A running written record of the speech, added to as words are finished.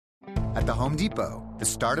At the Home Depot, the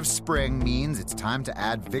start of spring means it's time to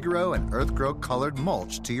add Vigoro and Earthgrow colored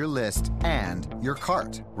mulch to your list and your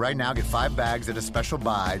cart. Right now, get 5 bags at a special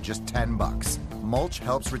buy, just $10. Mulch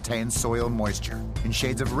helps retain soil moisture in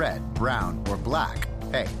shades of red, brown, or black.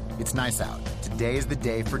 Hey, it's nice out. Today is the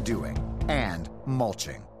day for doing and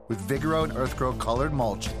mulching. With Vigoro and Earthgrow colored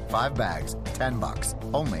mulch, 5 bags,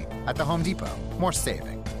 $10. Only at the Home Depot. More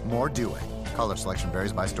saving, more doing. Color selection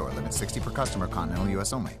varies by store. Limit 60 per customer. Continental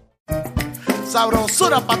U.S. only.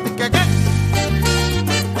 Sabrosura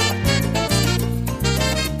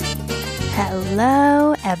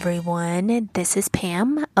Hello, everyone. This is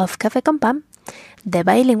Pam of Café con Pam, the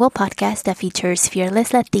bilingual podcast that features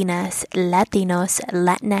fearless Latinas, Latinos,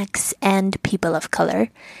 Latinx, and people of color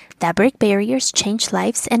that break barriers, change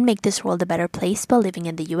lives, and make this world a better place while living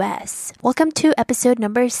in the U.S. Welcome to episode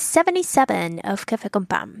number 77 of Café con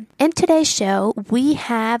Pam. In today's show, we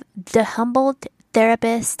have the humbled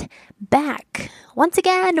therapist back. Once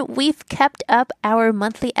again, we've kept up our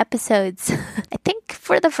monthly episodes, I think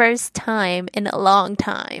for the first time in a long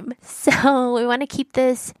time. So we want to keep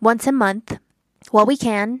this once a month while we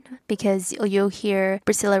can, because you'll hear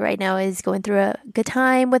Priscilla right now is going through a good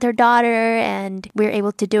time with her daughter and we're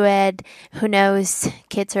able to do it. Who knows?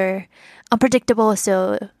 Kids are unpredictable,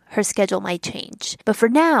 so her schedule might change. But for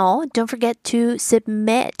now, don't forget to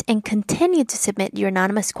submit and continue to submit your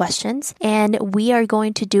anonymous questions. And we are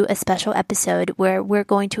going to do a special episode where we're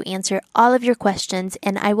going to answer all of your questions.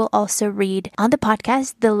 And I will also read on the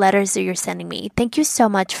podcast the letters that you're sending me. Thank you so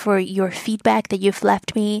much for your feedback that you've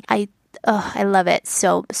left me. I love it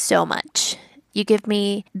so much. You give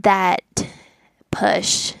me that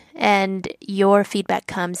push, and your feedback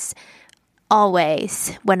comes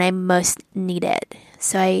always when I most need it.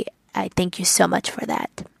 So I thank you so much for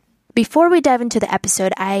that. Before we dive into the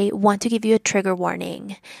episode, I want to give you a trigger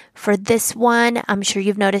warning. For this one, I'm sure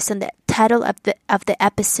you've noticed in the title of the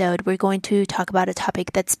episode, we're going to talk about a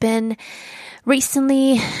topic that's been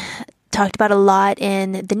recently talked about a lot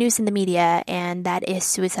in the news and the media, and that is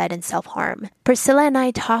suicide and self-harm. Priscilla and I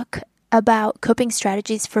talk about coping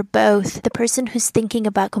strategies for both the person who's thinking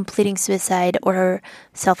about completing suicide or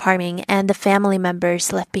self-harming and the family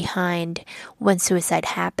members left behind when suicide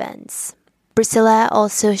happens. Priscilla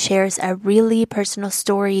also shares a really personal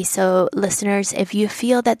story, so listeners, if you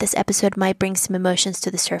feel that this episode might bring some emotions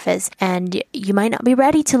to the surface and you might not be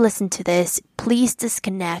ready to listen to this, please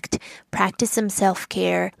disconnect, practice some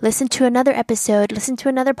self-care, listen to another episode, listen to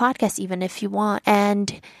another podcast even if you want,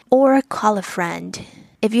 or call a friend.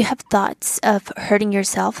 If you have thoughts of hurting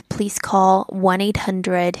yourself, please call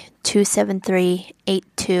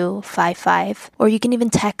 1-800-273-8255, or you can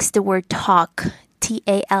even text the word TALK,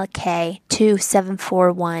 TALK, to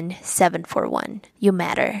 741-741. You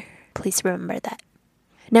matter. Please remember that.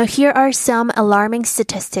 Now, here are some alarming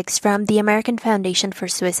statistics from the American Foundation for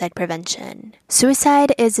Suicide Prevention.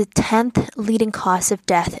 Suicide is the 10th leading cause of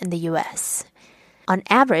death in the U.S. On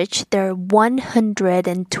average, there are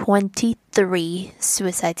 123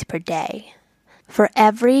 suicides per day. For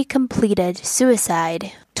every completed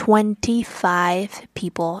suicide, 25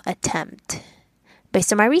 people attempt.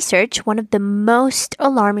 Based on my research, one of the most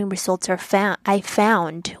alarming results I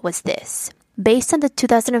found was this. Based on the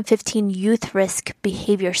 2015 Youth Risk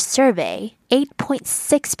Behavior Survey,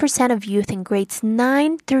 8.6% of youth in grades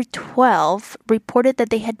 9 through 12 reported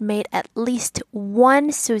that they had made at least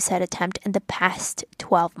one suicide attempt in the past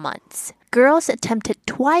 12 months. Girls attempted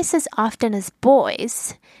twice as often as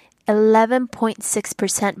boys,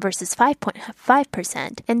 11.6% versus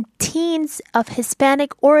 5.5%, and teens of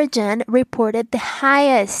Hispanic origin reported the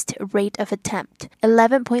highest rate of attempt,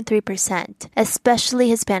 11.3%, especially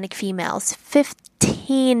Hispanic females,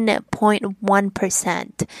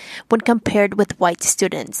 15.1% when compared with white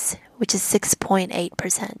students, which is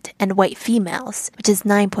 6.8%, and white females, which is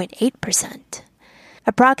 9.8%.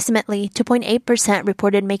 Approximately 2.8%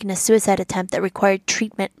 reported making a suicide attempt that required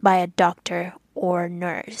treatment by a doctor or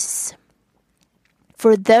nurse.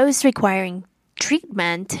 For those requiring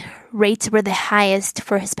treatment, rates were the highest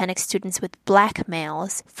for Hispanic students with Black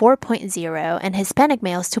males, 4.0, and Hispanic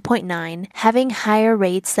males, 2.9, having higher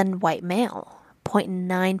rates than white male,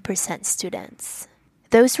 0.9% students.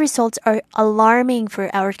 Those results are alarming for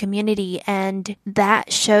our community, and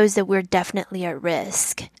that shows that we're definitely at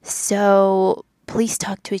risk. So please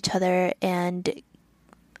talk to each other and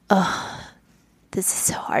this is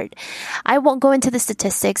so hard. I won't go into the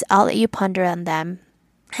statistics. I'll let you ponder on them.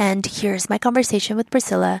 And here's my conversation with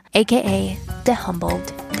Priscilla, aka the humbled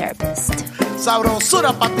therapist. All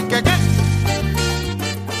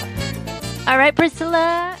right,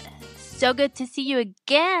 Priscilla. So good to see you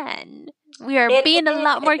again. We are It being a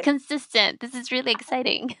lot more is. consistent. This is really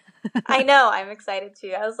exciting. I know. I'm excited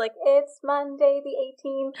too. I was like, it's Monday the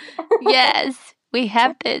 18th. Yes, we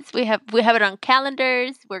have this. We have it on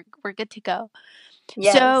calendars. We're good to go.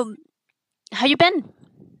 Yes. So, how you been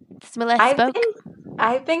since we last spoke?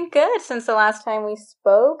 I've been good since the last time we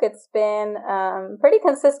spoke. It's been pretty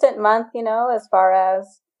consistent month, as far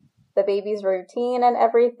as the baby's routine and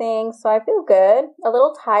everything. So I feel good. A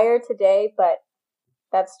little tired today, but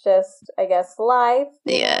that's just, I guess, life.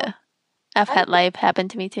 Yeah. I've had life happen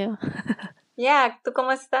to me too. Yeah, ¿tú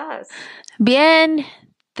cómo estás? Bien,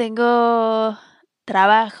 tengo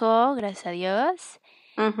trabajo, gracias a Dios.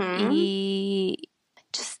 Mm-hmm. Y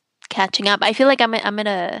just catching up. I feel like I'm in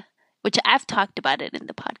a, which I've talked about it in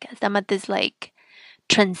the podcast. I'm at this like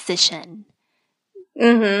transition.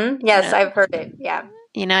 Mm-hmm. Yes, I've heard it. Yeah.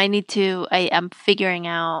 I'm figuring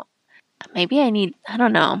out, maybe I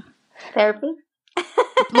don't know. Therapy?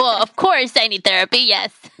 Well, of course I need therapy,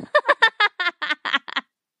 yes.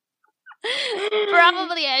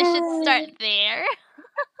 Probably I should start there.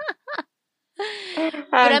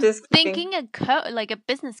 But I'm thinking a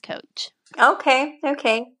business coach. Okay.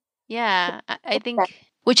 Yeah, I think,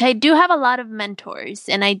 which I do have a lot of mentors,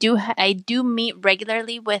 and I do meet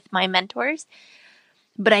regularly with my mentors.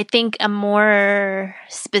 But I think a more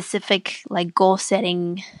specific, like goal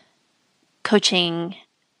setting coaching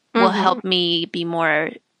will help me be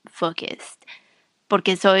more focused.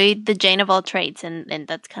 Porque soy the Jane of all trades, and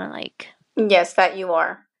that's kind of like... Yes, that you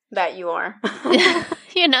are. So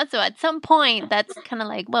at some point, that's kind of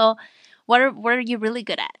like, well, what are you really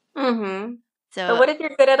good at? Mm-hmm. So what if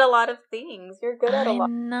you're good at a lot of things? You're good at a lot.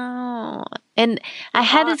 I know. And I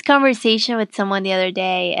had this conversation with someone the other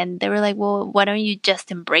day, and they were like, well, why don't you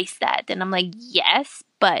just embrace that? And I'm like, yes,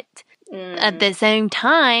 but at the same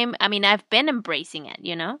time, I mean, I've been embracing it,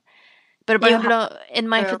 But por ejemplo, in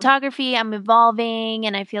my photography, I'm evolving,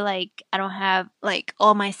 and I feel like I don't have like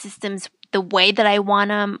all my systems the way that I want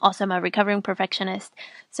them. Also, I'm a recovering perfectionist,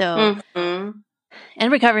 so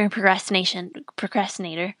and recovering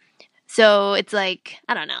procrastinator. So it's like,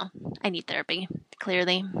 I don't know. I need therapy,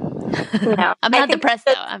 clearly. No, I'm not depressed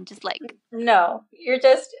though. I'm just like, no.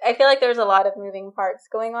 I feel like there's a lot of moving parts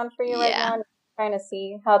going on for you right now. And you're trying to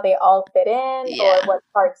see how they all fit in, or what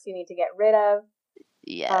parts you need to get rid of.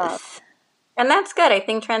 Yes. And that's good. I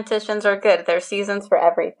think transitions are good. There's seasons for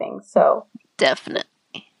everything. So definitely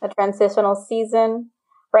a transitional season.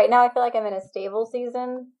 Right now, I feel like I'm in a stable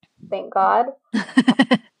season. Thank God.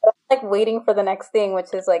 But I'm like waiting for the next thing,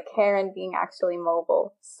 which is like Karen being actually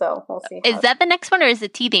mobile. So we'll see. Is that the next one, or is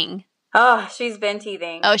it teething? Oh, she's been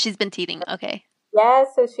teething. Oh, she's been teething. Okay. Yeah,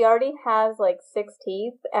 so she already has like 6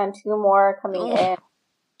 teeth and 2 more coming in.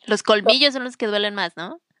 Los colmillos son los que duelen más,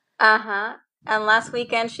 ¿no? Uh-huh. And last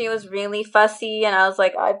weekend she was really fussy, and I was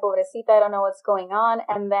like, ay, pobrecita, I don't know what's going on.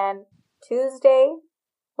 And then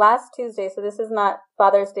last Tuesday, so this is not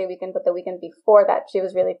Father's Day weekend, but the weekend before that, she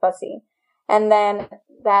was really fussy. And then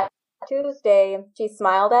that Tuesday, she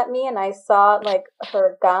smiled at me, and I saw like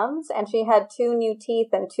her gums, and she had 2 new teeth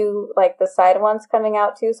and 2 like the side ones coming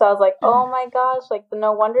out too. So I was like, oh my gosh, like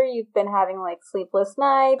no wonder you've been having like sleepless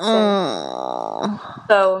nights. And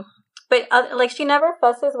so, but like she never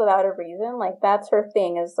fusses without a reason. Like that's her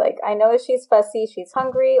thing. Is like, I know if she's fussy, she's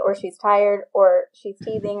hungry, or she's tired, or she's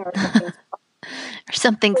teething, or something's or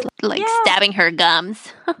something's like stabbing her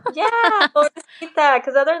gums. Yeah,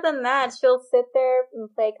 because other than that, she'll sit there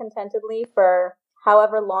and play contentedly for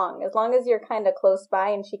however long. As long as you're kind of close by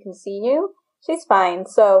and she can see you, she's fine.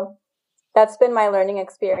 So that's been my learning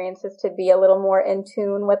experience, is to be a little more in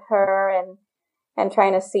tune with her and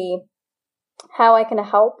trying to see how I can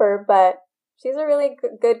help her. But she's a really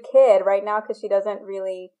good kid right now because she doesn't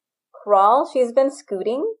really crawl. She's been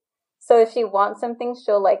scooting. So if she wants something,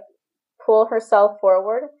 she'll like pull herself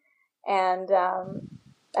forward. And I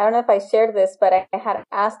don't know if I shared this, but I had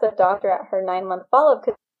asked the doctor at her 9-month follow-up,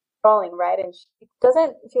 because she's crawling, right? And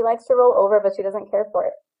she likes to roll over, but she doesn't care for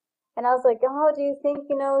it. And I was like, oh, do you think,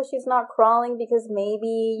 she's not crawling because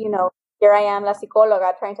maybe, here I am, la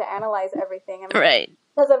psicóloga, trying to analyze everything. And right.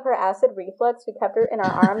 Because of her acid reflux, we kept her in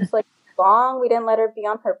our arms like long. We didn't let her be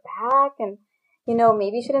on her back. And,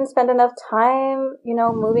 maybe she didn't spend enough time,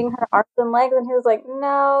 moving her arms and legs. And he was like,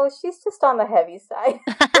 no, she's just on the heavy side.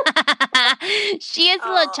 She is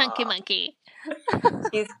a little chunky monkey.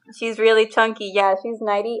 She's really chunky. Yeah, she's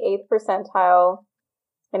 98th percentile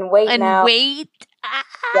in weight now.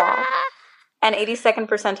 Yeah. And 82nd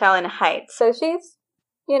percentile in height. So she's,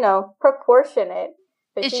 proportionate.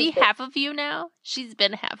 Is she half of you now? She's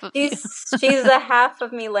been half of you. She's a half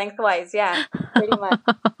of me lengthwise, yeah. Pretty much.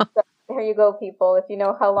 So There you go, people. If you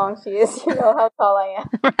know how long she is, you know how tall I am.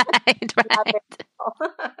 Right, Not very right. tall.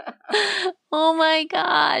 Oh my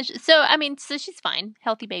gosh. So, I mean, so she's fine.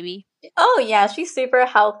 Healthy baby. Oh, yeah, she's super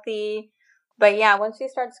healthy. But yeah, once she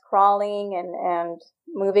starts crawling and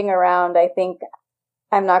moving around, I think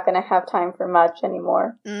I'm not going to have time for much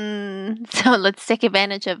anymore. So let's take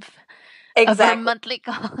advantage of our Exactly. monthly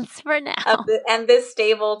calls for now. And this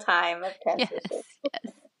stable time of transition.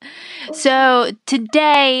 Yes. So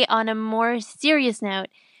today, on a more serious note,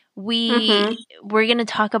 we're going to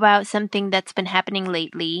talk about something that's been happening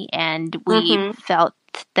lately, and we felt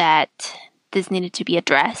that this needed to be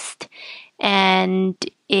addressed, and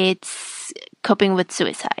it's coping with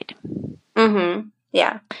suicide.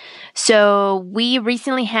 Yeah. So we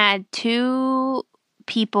recently had 2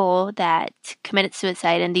 people that committed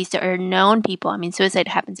suicide, and these are known people. I mean, suicide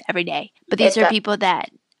happens every day, but these are people that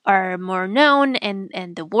are more known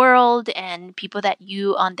in the world, and people that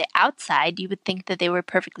you on the outside, you would think that they were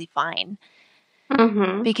perfectly fine.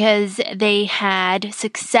 Because they had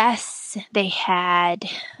success, they had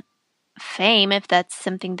fame, if that's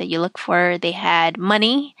something that you look for, they had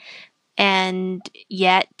money, and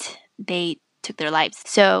yet they took their lives.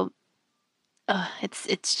 So it's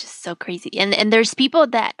just so crazy. And there's people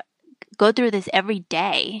that go through this every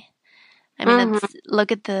day. I mean, let's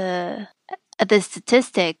look at the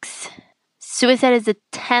statistics. Suicide is the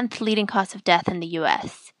 10th leading cause of death in the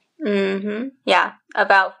U.S. Yeah,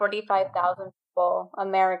 about 45,000 people,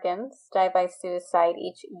 Americans, die by suicide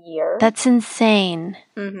each year. That's insane.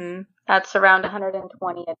 That's around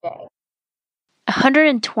 120 a day.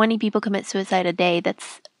 120 people commit suicide a day.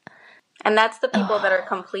 And that's the people that are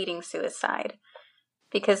completing suicide.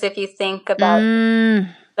 Because if you think about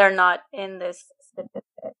they're not in this statistic.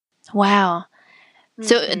 Wow.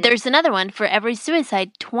 So there's another one. For every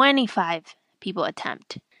suicide, 25 people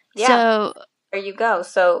attempt. Yeah. So there you go.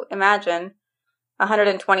 So imagine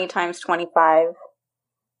 120 times 25.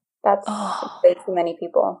 That's way too many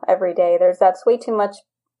people every day. That's way too much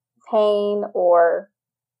pain or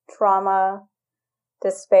trauma,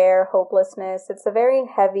 despair, hopelessness. It's a very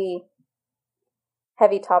heavy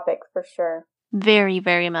topic for sure. Very,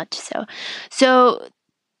 very much so. So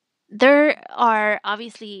there are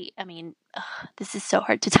obviously, I mean, this is so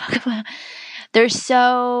hard to talk about. There's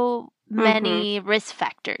so many risk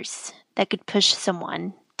factors that could push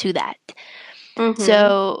someone to that.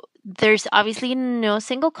 So there's obviously no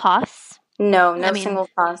single cause. No single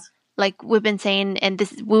cause. Like we've been saying, and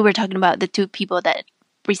we were talking about the 2 people that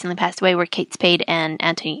recently passed away were Kate Spade and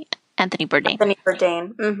Anthony Bourdain. Anthony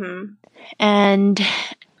Bourdain. And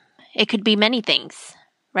it could be many things,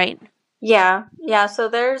 right? Yeah. So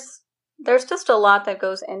there's just a lot that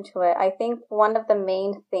goes into it. I think one of the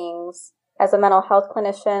main things as a mental health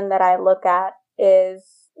clinician that I look at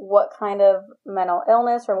is what kind of mental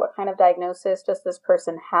illness or what kind of diagnosis does this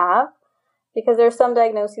person have? Because there's some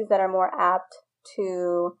diagnoses that are more apt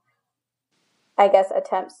to, I guess,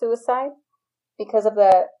 attempt suicide because of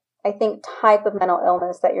the, I think, type of mental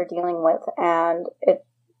illness that you're dealing with. And it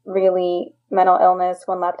really, mental illness,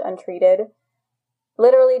 when left untreated,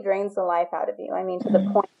 literally drains the life out of you. I mean, to the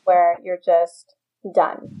point where you're just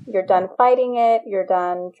done. You're done fighting it. You're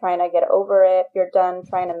done trying to get over it. You're done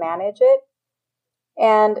trying to manage it.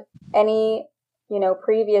 And any,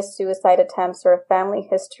 previous suicide attempts or a family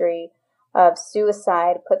history of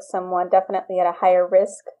suicide puts someone definitely at a higher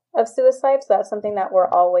risk of suicide. So that's something that we're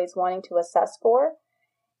always wanting to assess for.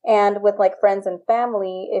 And with like friends and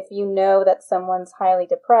family, if you know that someone's highly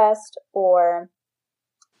depressed or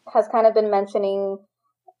has kind of been mentioning,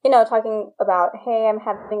 talking about, hey, I'm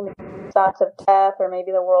having thoughts of death, or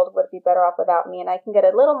maybe the world would be better off without me. And I can get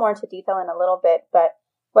a little more into detail in a little bit. But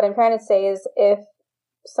what I'm trying to say is if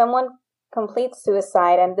someone completes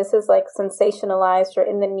suicide and this is like sensationalized or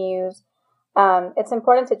in the news, it's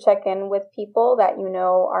important to check in with people that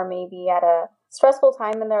are maybe at a stressful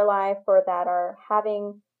time in their life or that are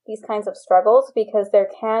having these kinds of struggles, because there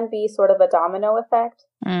can be sort of a domino effect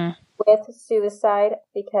with suicide,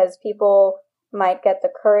 because people might get the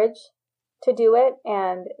courage to do it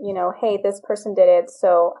and, hey, this person did it,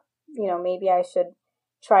 so, maybe I should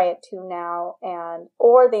try it too now,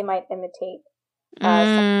 or they might imitate.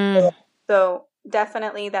 So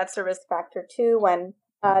definitely that's a risk factor too, when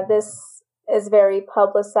this is very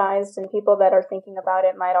publicized, and people that are thinking about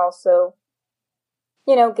it might also,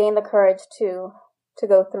 gain the courage to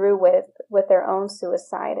go through with their own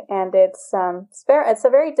suicide. And it's a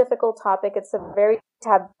very difficult topic. It's a very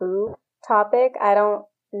taboo topic.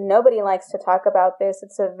 Nobody likes to talk about this.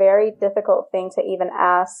 It's a very difficult thing to even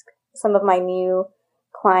ask some of my new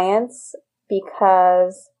clients,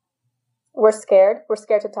 because we're scared. We're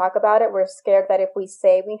scared to talk about it. We're scared that if we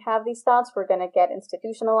say we have these thoughts, we're going to get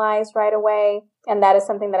institutionalized right away. And that is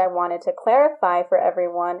something that I wanted to clarify for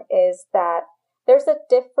everyone, is that there's a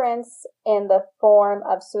difference in the form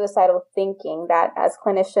of suicidal thinking that as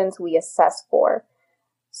clinicians we assess for.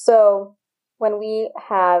 So when we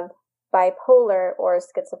have bipolar or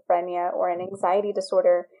schizophrenia or an anxiety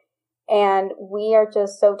disorder, and we are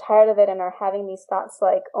just so tired of it and are having these thoughts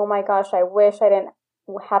like, oh my gosh, I wish I didn't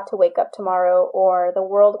have to wake up tomorrow, or the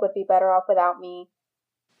world would be better off without me.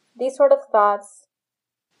 These sort of thoughts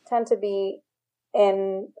tend to be,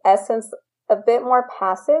 in essence, a bit more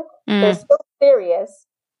passive. They're still serious,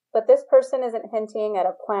 but this person isn't hinting at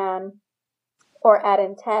a plan or at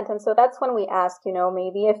intent. And so that's when we ask,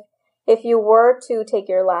 maybe if you were to take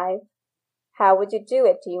your life, how would you do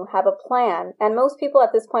it? Do you have a plan? And most people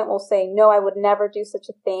at this point will say, no, I would never do such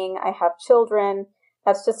a thing. I have children.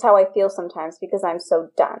 That's just how I feel sometimes because I'm so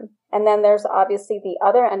done. And then there's obviously the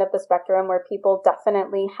other end of the spectrum where people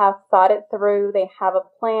definitely have thought it through. They have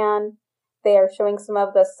a plan. They are showing some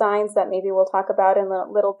of the signs that maybe we'll talk about in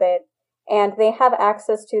a little bit. And they have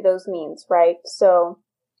access to those means, right? So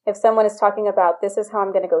if someone is talking about this is how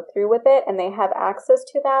I'm going to go through with it and they have access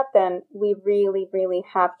to that, then we really, really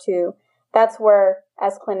have to. That's where,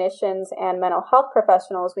 as clinicians and mental health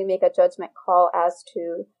professionals, we make a judgment call as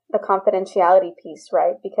to the confidentiality piece,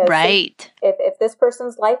 right? Because if this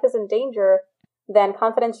person's life is in danger, then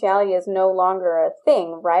confidentiality is no longer a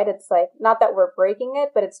thing, right? It's like, not that we're breaking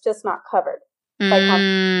it, but it's just not covered by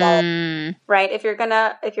confidentiality, right?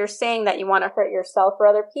 If you're saying that you want to hurt yourself or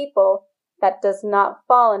other people, that does not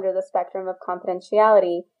fall under the spectrum of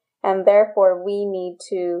confidentiality, and therefore we need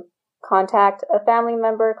to contact a family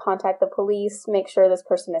member, contact the police, make sure this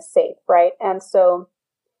person is safe, right? And so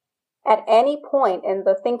at any point in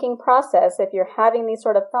the thinking process, if you're having these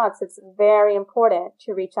sort of thoughts, it's very important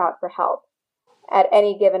to reach out for help. At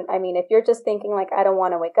any given, if you're just thinking like, I don't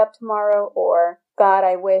want to wake up tomorrow, or God,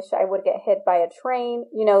 I wish I would get hit by a train,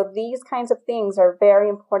 these kinds of things are very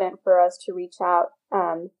important for us to reach out,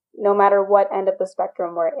 no matter what end of the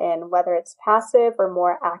spectrum we're in, whether it's passive or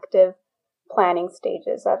more active planning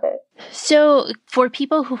stages of it. So for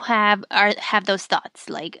people who have those thoughts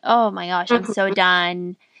like, oh my gosh, I'm so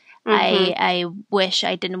done. I wish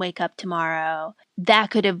I didn't wake up tomorrow.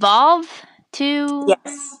 That could evolve to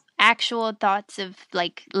actual thoughts of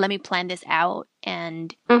like, let me plan this out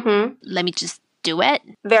and let me just do it.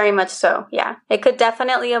 Very much so. Yeah. It could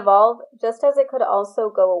definitely evolve, just as it could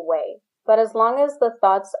also go away. But as long as the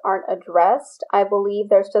thoughts aren't addressed, I believe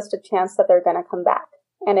there's just a chance that they're going to come back.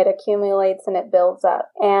 And it accumulates and it builds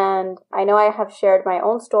up. And I know I have shared my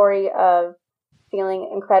own story of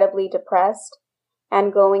feeling incredibly depressed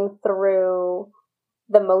and going through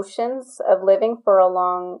the motions of living for a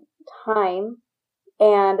long time.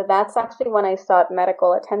 And that's actually when I sought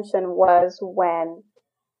medical attention, was when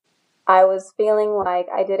I was feeling like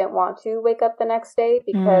I didn't want to wake up the next day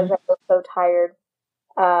because I was so tired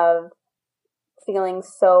of feeling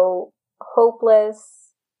so hopeless.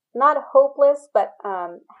 Not hopeless, but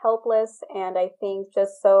helpless, and I think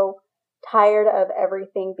just so tired of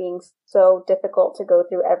everything being so difficult to go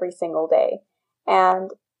through every single day.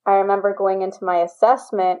 And I remember going into my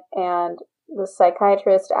assessment, and the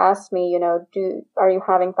psychiatrist asked me, are you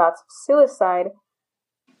having thoughts of suicide?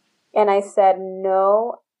 And I said,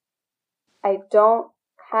 no, I don't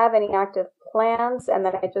have any active plans. And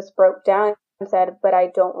then I just broke down and said, but I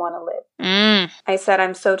don't want to live. I said,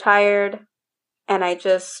 I'm so tired. And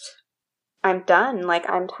I'm done. Like,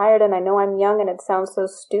 I'm tired, and I know I'm young, and it sounds so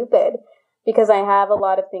stupid because I have a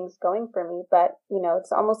lot of things going for me. But,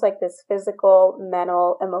 it's almost like this physical,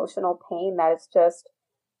 mental, emotional pain that is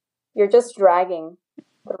you're just dragging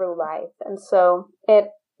through life. And so it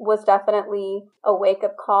was definitely a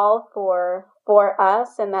wake-up call for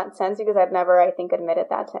us in that sense, because I've never, I think, admitted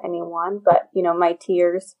that to anyone. But, my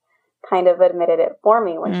tears kind of admitted it for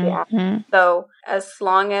me when she asked. So as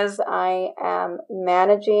long as I am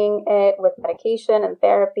managing it with medication and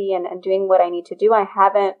therapy and doing what I need to do, I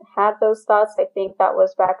haven't had those thoughts. I think that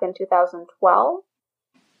was back in 2012.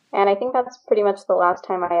 And I think that's pretty much the last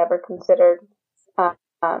time I ever considered that,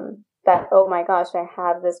 oh my gosh, I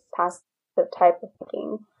have this passive type of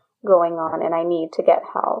thinking going on and I need to get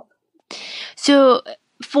help. So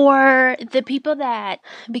for the people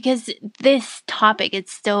because this topic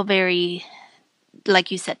is still very,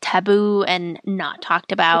 like you said, taboo and not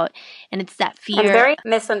talked about, and it's that fear. And very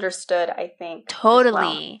misunderstood, I think.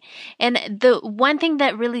 Totally. And the one thing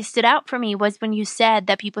that really stood out for me was when you said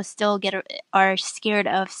that people still are scared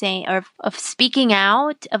of saying or of speaking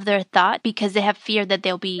out of their thought because they have fear that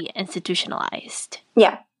they'll be institutionalized.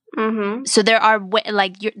 Yeah. Mm-hmm. So there are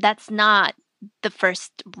that's not the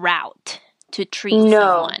first route to treat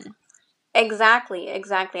No. someone. Exactly.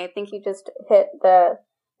 I think you just hit the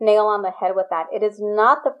nail on the head with that. It is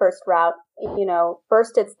not the first route.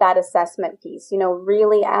 First it's that assessment piece,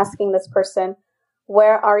 really asking this person,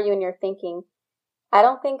 where are you in your thinking? I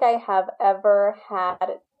don't think I have ever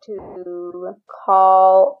had to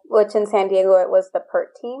call, which in San Diego it was the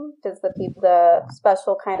PERT team, just the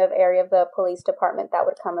special kind of area of the police department that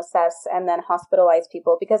would come assess and then hospitalize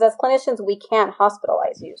people. Because as clinicians, we can't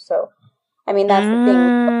hospitalize you. So, I mean, that's the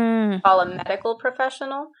thing. We call a medical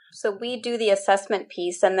professional. So we do the assessment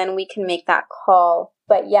piece and then we can make that call.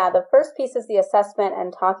 But yeah, the first piece is the assessment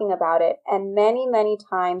and talking about it. And many, many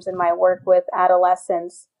times in my work with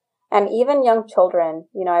adolescents, and even young children,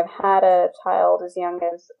 I've had a child as young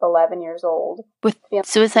as 11 years old. With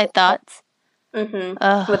suicide thoughts?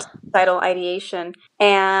 Mm-hmm. With suicidal ideation.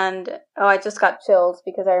 And, I just got chills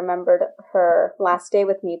because I remembered her last day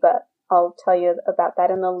with me, but I'll tell you about that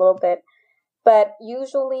in a little bit. But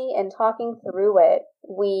usually in talking through it,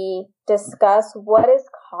 we discuss what is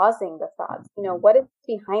causing the thoughts. What is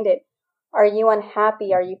behind it? Are you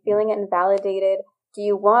unhappy? Are you feeling invalidated? Do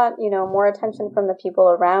you want, more attention from the people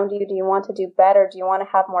around you? Do you want to do better? Do you want to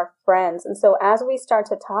have more friends? And so as we start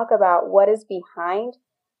to talk about what is behind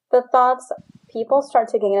the thoughts, people start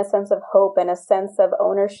to gain a sense of hope and a sense of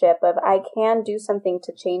ownership of, I can do something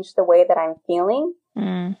to change the way that I'm feeling.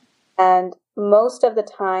 Mm. And most of the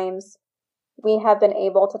times we have been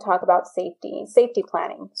able to talk about safety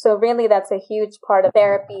planning. So really that's a huge part of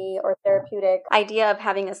therapy or therapeutic idea of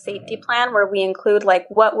having a safety plan where we include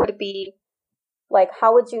what would be,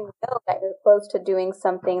 how would you know that you're close to doing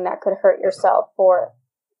something that could hurt yourself or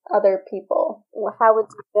other people? How would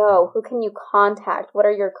you know? Who can you contact? What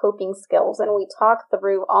are your coping skills? And we talk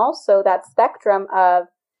through also that spectrum of,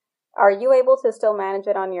 are you able to still manage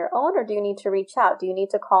it on your own, or do you need to reach out? Do you need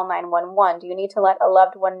to call 911? Do you need to let a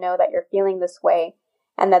loved one know that you're feeling this way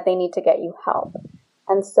and that they need to get you help?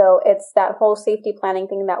 And so it's that whole safety planning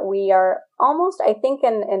thing that we are almost, I think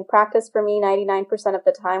in practice for me, 99% of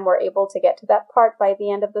the time, we're able to get to that part by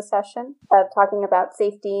the end of the session of talking about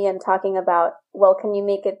safety and talking about, well, can you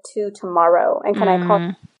make it to tomorrow? And can I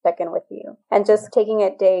call check in with you? And just taking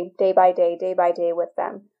it day by day with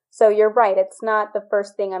them. So you're right. It's not the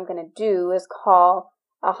first thing I'm going to do is call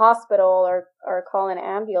a hospital or call an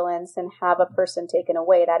ambulance and have a person taken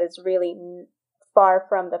away. That is really far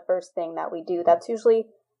from the first thing that we do. That's usually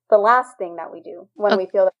the last thing that we do when we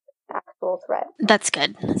feel that there's an actual threat. That's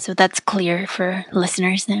good. So that's clear for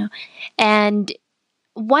listeners now. And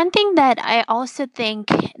one thing that I also think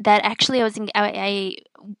that actually I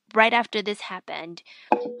right after this happened,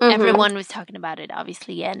 everyone was talking about it,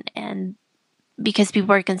 obviously, and because people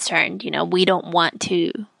were concerned, we don't want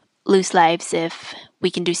to lose lives if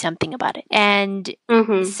we can do something about it. And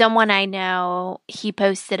someone I know, he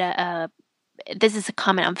posted this is a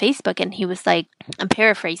comment on Facebook, and he was like, I'm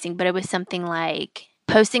paraphrasing, but it was something like,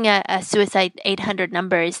 posting a suicide 800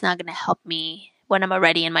 number is not going to help me when I'm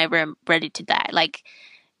already in my room ready to die. Like,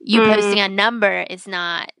 you posting a number is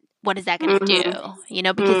not, what is that going to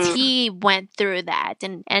do? Because he went through that.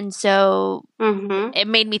 And so it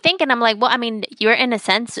made me think, and I'm like, well, I mean, you're in a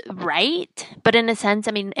sense right, but in a sense,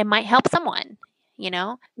 I mean, it might help someone,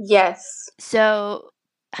 Yes. So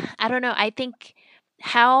I don't know. I think,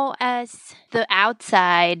 how, as the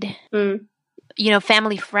outside,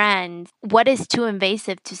 family, friends, what is too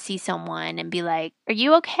invasive to see someone and be like, are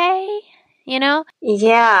you okay?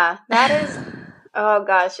 Yeah, that is, oh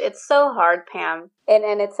gosh, it's so hard, Pam.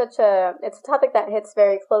 And it's it's a topic that hits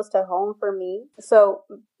very close to home for me. So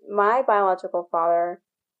my biological father,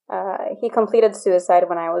 he completed suicide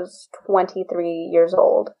when I was 23 years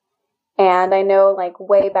old. And I know,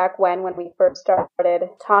 way back when we first started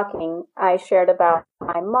talking, I shared about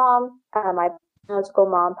my mom. My biological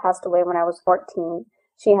mom passed away when I was 14.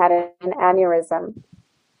 She had an aneurysm.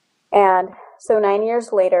 And so 9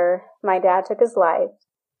 years later, my dad took his life.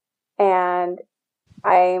 And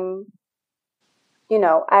I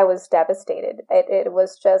was devastated. It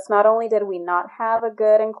was just, not only did we not have a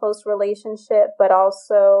good and close relationship, but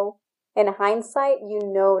also, in hindsight, you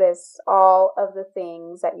notice all of the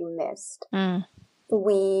things that you missed. All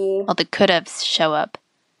the could-haves show up.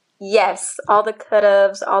 Yes, all the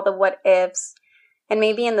could-haves, all the what-ifs. And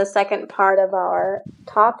maybe in the second part of our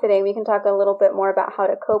talk today, we can talk a little bit more about how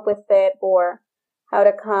to cope with it, or how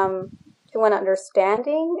to come to an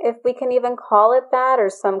understanding, if we can even call it that, or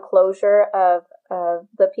some closure of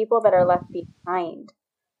the people that are left behind.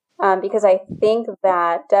 Because I think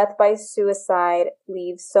that death by suicide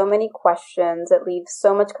leaves so many questions. It leaves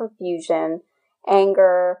so much confusion,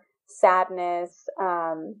 anger, sadness,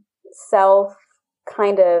 self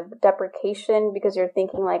kind of deprecation, because you're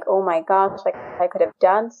thinking like, oh my gosh, like I could have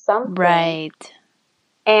done something. Right.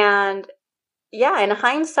 And yeah, in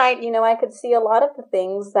hindsight, I could see a lot of the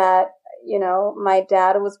things that, my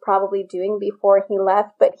dad was probably doing before he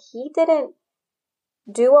left, but he didn't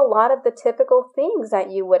do a lot of the typical things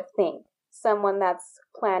that you would think someone that's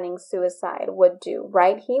planning suicide would do,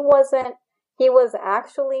 right? He was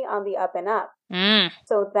actually on the up and up.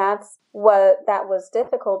 So that's that was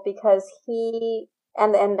difficult, because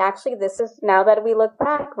and actually this is, now that we look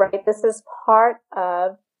back, right, this is part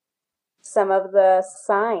of some of the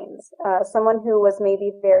signs. Someone who was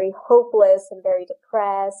maybe very hopeless and very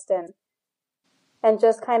depressed and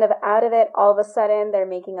just kind of out of it, all of a sudden they're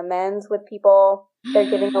making amends with people. They're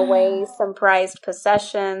giving away some prized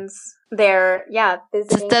possessions. They're, Se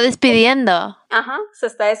está despidiendo. Ajá, se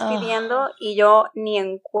está despidiendo. Y yo ni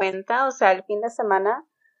en cuenta, o sea, el fin de semana,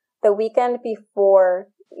 the weekend before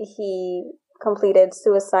he completed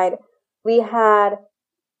suicide, we had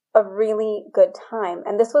a really good time.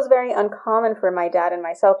 And this was very uncommon for my dad and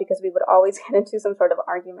myself, because we would always get into some sort of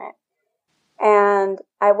argument. And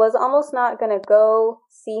I was almost not going to go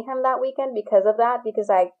see him that weekend because of that, because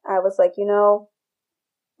I was like,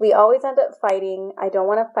 we always end up fighting. I don't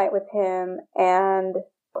want to fight with him, and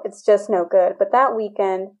it's just no good. But that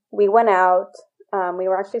weekend, we went out. We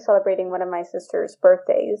were actually celebrating one of my sister's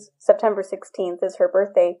birthdays. September 16th is her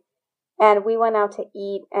birthday. And we went out to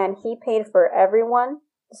eat, and he paid for everyone's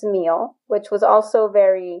meal, which was also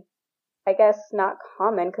very, I guess, not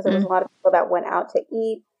common, because there was a lot of people that went out to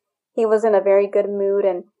eat. He was in a very good mood,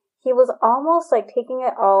 and he was almost like taking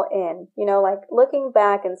it all in, like looking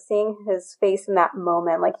back and seeing his face in that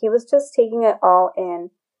moment. Like he was just taking it all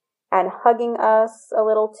in and hugging us a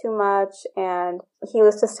little too much. And he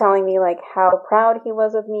was just telling me like how proud he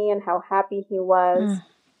was of me and how happy he was.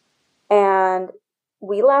 And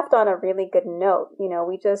we left on a really good note.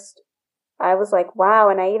 I was like, wow.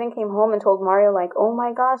 And I even came home and told Mario like, oh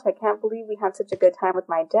my gosh, I can't believe we had such a good time with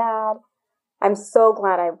my dad. I'm so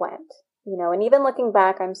glad I went, and even looking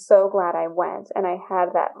back, I'm so glad I went and I had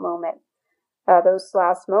that moment, those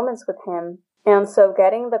last moments with him. And so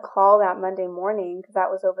getting the call that Monday morning, because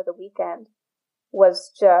that was over the weekend,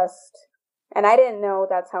 was just, and I didn't know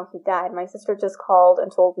that's how he died. My sister just called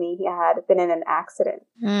and told me he had been in an accident.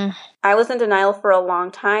 I was in denial for a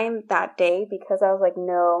long time that day, because I was like,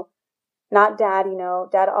 no, not Dad,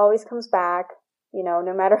 Dad always comes back.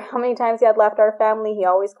 No matter how many times he had left our family, he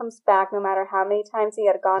always comes back. No matter how many times he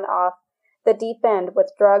had gone off the deep end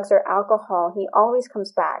with drugs or alcohol, he always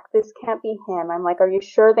comes back. This can't be him. I'm like, are you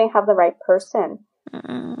sure they have the right person?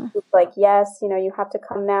 He's like, yes, you have to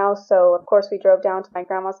come now. So, of course, we drove down to my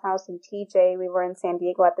grandma's house in TJ. We were in San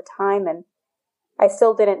Diego at the time, and I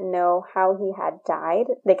still didn't know how he had died.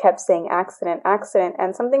 They kept saying accident,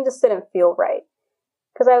 and something just didn't feel right.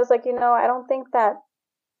 Because I was like, I don't think that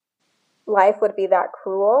life would be that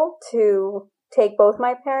cruel to take both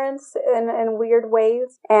my parents in weird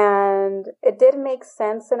ways. And it did make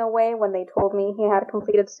sense in a way when they told me he had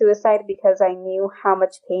completed suicide, because I knew how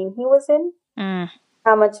much pain he was in,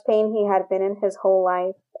 how much pain he had been in his whole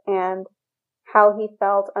life, and how he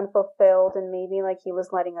felt unfulfilled, and maybe like he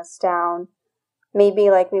was letting us down, maybe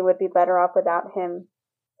like we would be better off without him.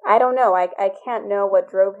 I don't know. I can't know what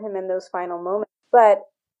drove him in those final moments, but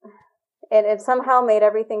it somehow made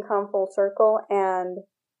everything come full circle. And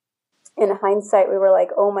in hindsight, we were like,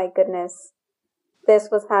 oh my goodness, this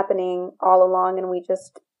was happening all along, and we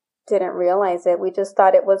just didn't realize it. We just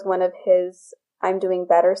thought it was one of his I'm doing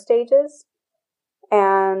better stages.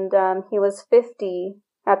 And he was 50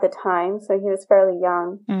 at the time, so he was fairly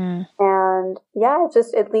young. And yeah,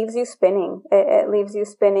 it leaves you spinning. It leaves you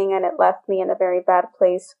spinning, and it left me in a very bad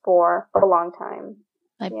place for a long time.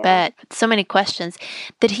 I bet. So many questions.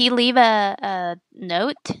 Did he leave a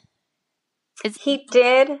note? He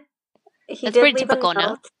did. That's pretty typical,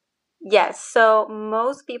 no? Yes. So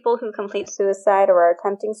most people who complete suicide or are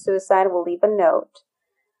attempting suicide will leave a note.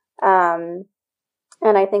 And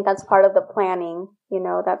I think that's part of the planning.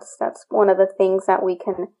 That's one of the things that we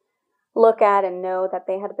can look at and know that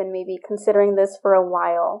they had been maybe considering this for a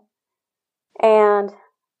while. And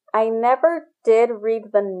I never did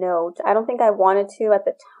read the note. I don't think I wanted to at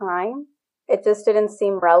the time. It just didn't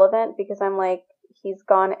seem relevant, because I'm like, he's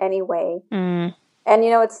gone anyway. And,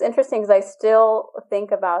 it's interesting because I still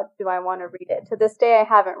think about, do I want to read it? To this day, I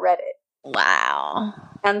haven't read it. Wow.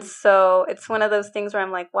 And so it's one of those things where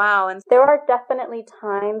I'm like, wow. And there are definitely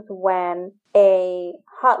times when a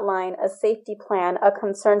hotline, a safety plan, a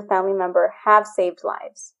concerned family member have saved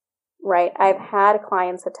lives, right? I've had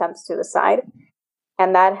clients attempt suicide.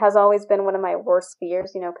 And that has always been one of my worst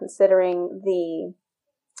fears, considering the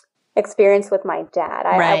experience with my dad.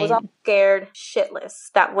 I was all scared shitless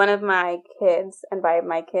that one of my kids, and by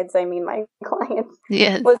my kids I mean my clients,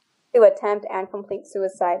 was to attempt and complete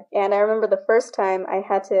suicide. And I remember the first time I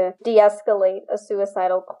had to de-escalate a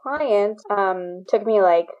suicidal client, took me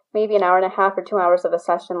like maybe an hour and a half or 2 hours of a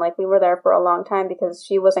session. Like, we were there for a long time because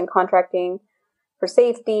she wasn't contracting for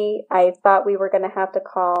safety. I thought we were going to have to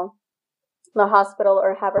call the hospital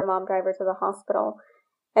or have her mom drive her to the hospital.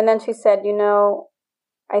 And then she said,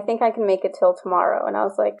 I think I can make it till tomorrow. And I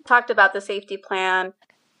was like, talked about the safety plan,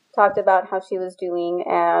 talked about how she was doing,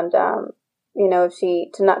 and, all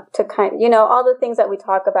the things that we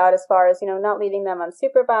talk about as far as, not leaving them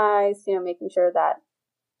unsupervised, making sure that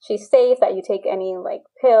she's safe, that you take any like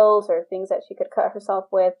pills or things that she could cut herself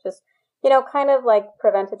with, just, kind of like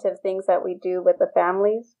preventative things that we do with the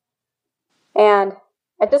families. And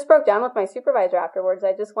I just broke down with my supervisor afterwards.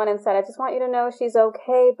 I just went and said, I just want you to know she's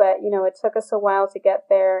okay, but, it took us a while to get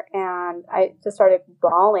there, and I just started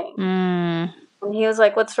bawling. And he was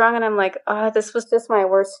like, what's wrong? And I'm like, this was just my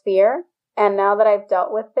worst fear. And now that I've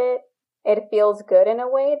dealt with it, it feels good in a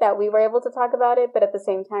way that we were able to talk about it, but at the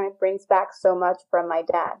same time, it brings back so much from my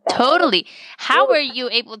dad. Totally. How were you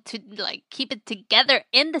able to keep it together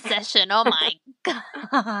in the session? Oh my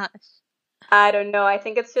gosh. I don't know. I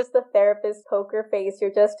think it's just the therapist poker face.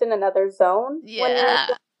 You're just in another zone when you're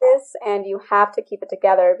like this, and you have to keep it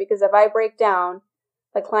together, because if I break down,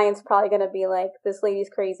 the client's probably going to be like, this lady's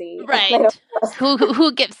crazy. Right.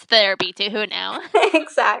 Who gives therapy to who now?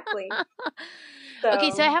 Exactly.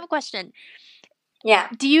 Okay, so I have a question. Yeah.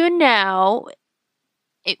 Do you know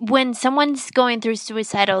when someone's going through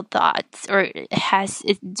suicidal thoughts, or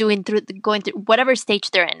going through whatever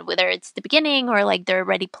stage they're in, whether it's the beginning or like they're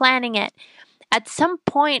already planning it, at some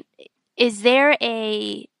point, is there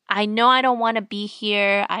I know I don't want to be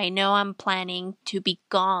here, I know I'm planning to be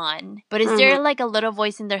gone, but is there like a little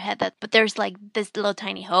voice in their head but there's like this little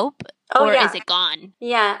tiny hope? Or is it gone?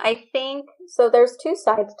 Yeah, I think so. There's two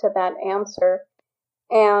sides to that answer.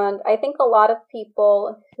 And I think a lot of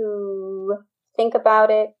people who think about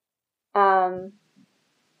it,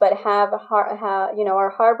 but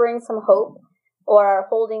are harboring some hope, or are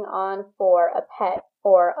holding on for a pet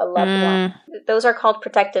or a loved one. Those are called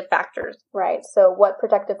protective factors, right? So what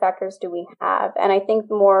protective factors do we have? And I think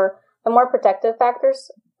the more protective factors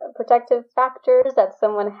that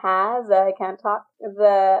someone has, I can't talk,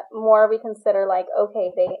 the more we consider like,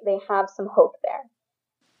 okay, they have some hope there.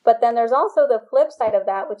 But then there's also the flip side of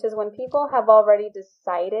that, which is when people have already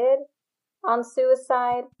decided on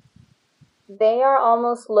suicide, they are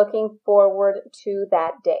almost looking forward to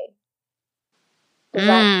that day. Does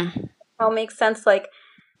that make sense? Like,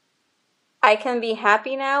 I can be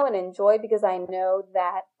happy now and enjoy because I know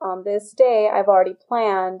that on this day I've already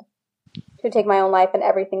planned to take my own life and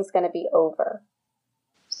everything's going to be over.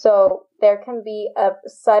 So there can be a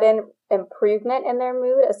sudden improvement in their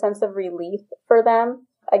mood, a sense of relief for them.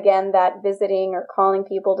 Again, that visiting or calling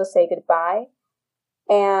people to say goodbye,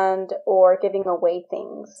 or giving away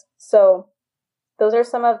things. So those are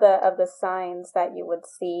some of the signs that you would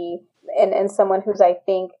see in someone who's, I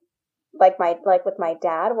think, like with my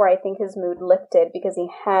dad, where I think his mood lifted because he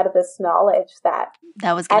had this knowledge that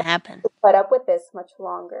was going to happen. Put up with this much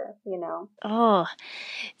longer, Oh,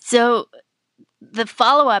 so the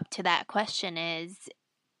follow-up to that question is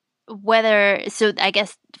I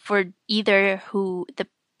guess for either the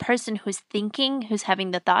person who's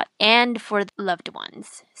having the thought, and for the loved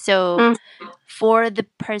ones. So for the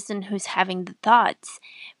person who's having the thoughts,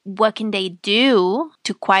 what can they do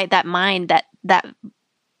to quiet that mind, that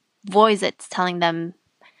voice that's telling them,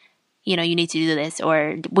 you need to do this,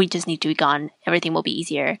 or we just need to be gone, everything will be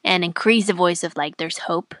easier, and increase the voice of like, there's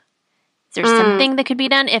hope. Is there something that could be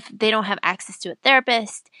done if they don't have access to a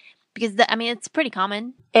therapist? Because it's pretty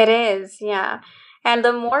common. It is, yeah. And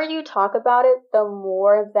the more you talk about it, the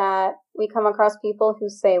more that we come across people who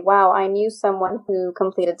say, wow, I knew someone who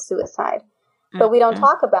completed suicide. But we don't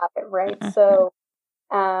talk about it, right? So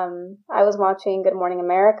I was watching Good Morning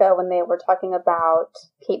America when they were talking about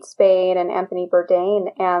Kate Spade and Anthony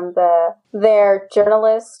Bourdain, and their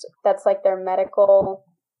journalist, that's like their medical,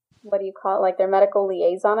 what do you call it? Like their medical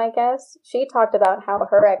liaison, I guess. She talked about how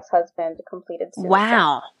her ex-husband completed suicide.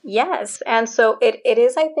 Wow. Yes. And so it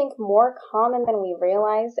is, I think, more common than we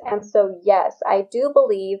realize. And so, yes, I do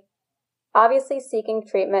believe, obviously, seeking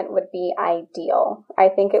treatment would be ideal. I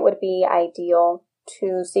think it would be ideal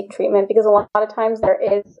to seek treatment because a lot of times there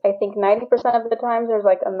is, I think 90% of the times there's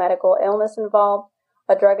like a medical illness involved,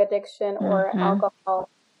 a drug addiction or alcohol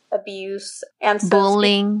abuse. And so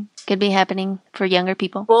bullying could be happening for younger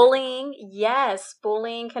people. Bullying, yes.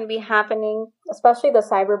 Bullying can be happening, especially the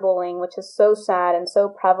cyberbullying, which is so sad and so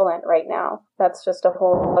prevalent right now. That's just a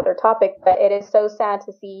whole other topic, but it is so sad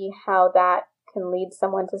to see how that can lead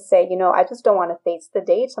someone to say, I just don't want to face the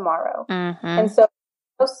day tomorrow. Mm-hmm. And so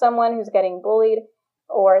someone who's getting bullied,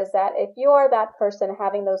 or is that if you are that person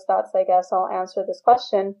having those thoughts, I guess I'll answer this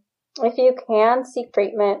question. If you can seek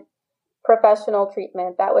treatment, professional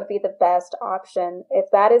treatment, that would be the best option. If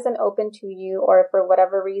that isn't open to you, or if for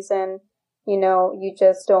whatever reason, you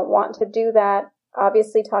just don't want to do that,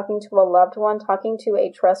 obviously talking to a loved one, talking to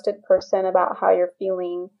a trusted person about how you're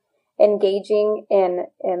feeling, engaging in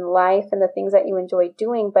life and the things that you enjoy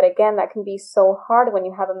doing. But again, that can be so hard when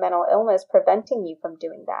you have a mental illness preventing you from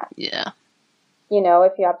doing that. Yeah.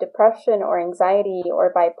 If you have depression or anxiety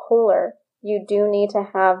or bipolar, you do need to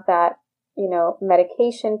have that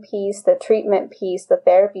medication piece, the treatment piece, the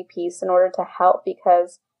therapy piece in order to help,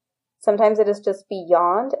 because sometimes it is just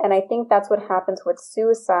beyond. And I think that's what happens with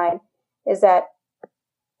suicide, is that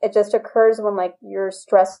it just occurs when your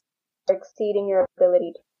stress is exceeding your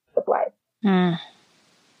ability to live life. Mm.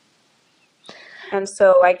 And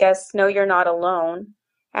so I guess know you're not alone,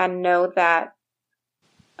 and know that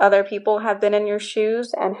other people have been in your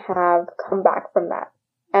shoes and have come back from that.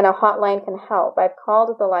 And a hotline can help. I've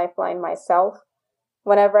called the Lifeline myself.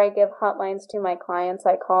 Whenever I give hotlines to my clients,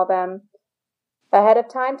 I call them ahead of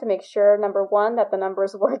time to make sure, number one, that the number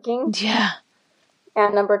is working. Yeah.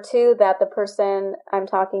 And number two, that the person I'm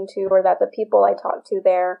talking to, or that the people I talk to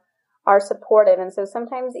there, are supportive. And so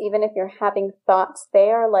sometimes even if you're having thoughts, they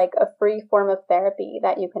are like a free form of therapy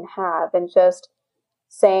that you can have. And just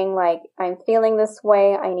saying I'm feeling this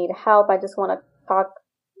way, I need help, I just want to talk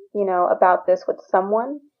about this with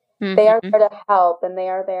someone. Mm-hmm. They are there to help, and they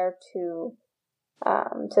are there to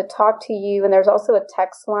talk to you. And there's also a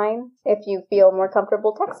text line if you feel more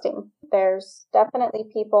comfortable texting. There's definitely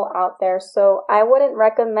people out there. So I wouldn't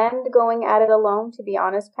recommend going at it alone, to be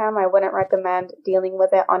honest, Pam. I wouldn't recommend dealing with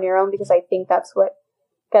it on your own, because I think that's what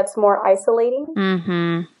gets more isolating.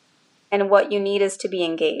 Mm-hmm. And what you need is to be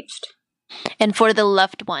engaged. And for the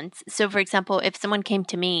loved ones. So, for example, if someone came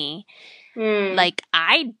to me,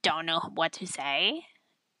 I don't know what to say.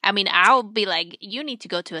 I mean, I'll be like, you need to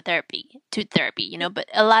go to therapy, but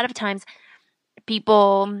a lot of times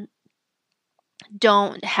people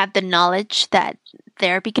don't have the knowledge that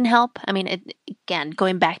therapy can help. I mean, again,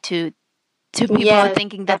 going back to people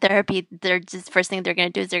thinking that therapy, they're just first thing they're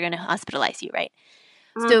going to do is they're going to hospitalize you, right?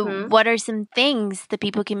 Mm-hmm. So what are some things that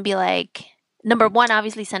people can be like? Number one,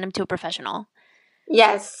 obviously send them to a professional.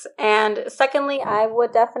 Yes. And secondly, I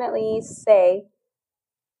would definitely say,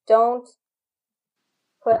 don't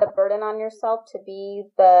put a burden on yourself to be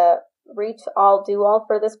the reach all, do all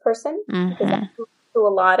for this person. Mm-hmm. Because that leads to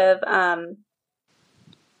a lot of,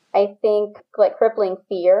 I think, crippling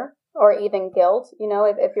fear or even guilt,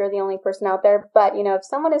 if you're the only person out there. But, if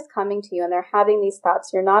someone is coming to you and they're having these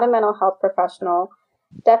thoughts, you're not a mental health professional,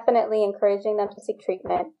 definitely encouraging them to seek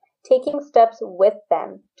treatment. Taking steps with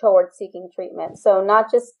them towards seeking treatment. So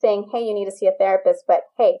not just saying, hey, you need to see a therapist, but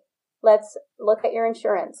hey, let's look at your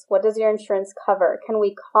insurance. What does your insurance cover? Can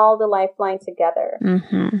we call the Lifeline together?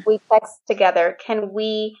 Mm-hmm. We text together. Can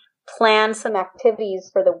we plan some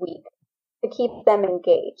activities for the week to keep them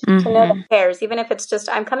engaged? Mm-hmm. To know that cares, even if it's just,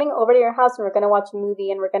 I'm coming over to your house and we're going to watch a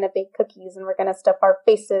movie and we're going to bake cookies and we're going to stuff our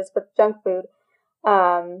faces with junk food.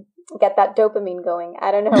 Get that dopamine going.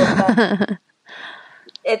 I don't know. But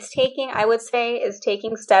I would say,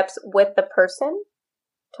 taking steps with the person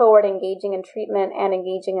toward engaging in treatment and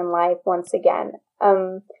engaging in life once again.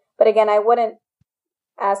 But again, I wouldn't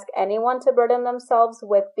ask anyone to burden themselves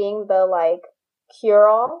with being the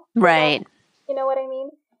cure-all. Right. You know what I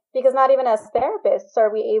mean? Because not even as therapists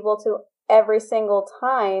are we able to every single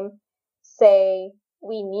time say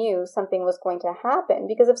we knew something was going to happen.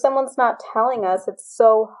 Because if someone's not telling us, it's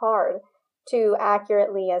so hard to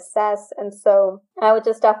accurately assess. And so I would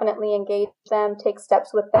just definitely engage them, take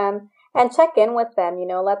steps with them, and check in with them,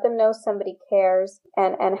 let them know somebody cares,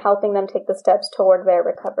 and helping them take the steps toward their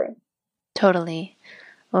recovery. Totally.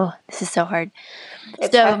 Oh, this is so hard.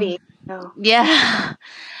 It's heavy. Oh. Yeah.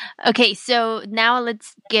 Okay, so now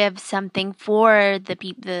let's give something for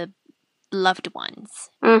the loved ones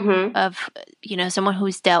mm-hmm. of, someone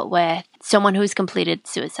who's dealt with someone who's completed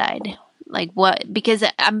suicide. Because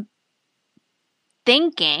I'm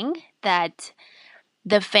thinking that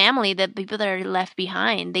the family, the people that are left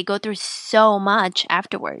behind, they go through so much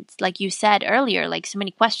afterwards. Like you said earlier, so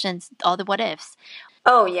many questions, all the what ifs.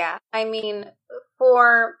 Oh, yeah. I mean,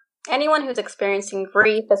 for anyone who's experiencing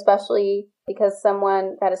grief, especially because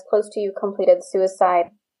someone that is close to you completed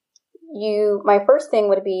suicide, my first thing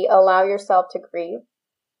would be allow yourself to grieve.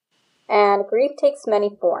 And grief takes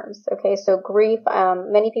many forms. Okay, so grief,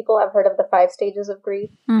 many people have heard of the 5 stages of grief.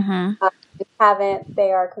 Mm-hmm. If you haven't,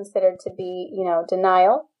 they are considered to be,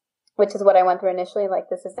 denial, which is what I went through initially. Like,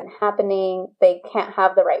 this isn't happening. They can't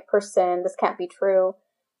have the right person. This can't be true.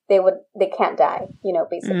 They can't die,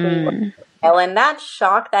 basically. And that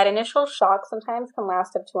shock, that initial shock sometimes can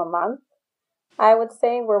last up to a month, I would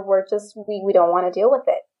say, where we don't want to deal with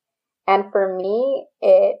it. And for me,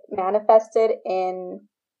 it manifested in,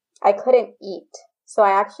 I couldn't eat. So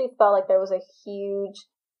I actually felt like there was a huge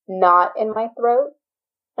knot in my throat.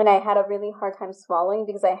 And I had a really hard time swallowing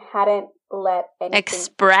because I hadn't let anything...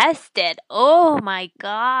 Expressed it. Oh my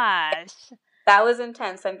gosh. That was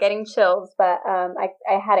intense. I'm getting chills, but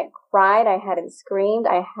I hadn't cried. I hadn't screamed.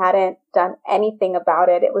 I hadn't done anything about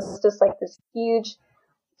it. It was just like this huge,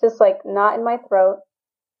 just like knot in my throat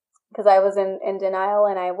because I was in denial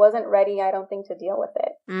and I wasn't ready, I don't think, to deal with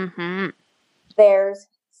it. Mm-hmm. There's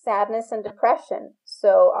sadness and depression.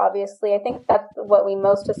 So obviously, I think that's what we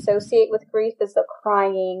most associate with grief is the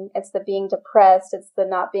crying. It's the being depressed. It's the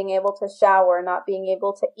not being able to shower, not being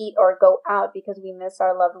able to eat or go out because we miss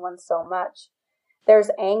our loved ones so much. There's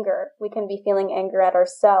anger. We can be feeling anger at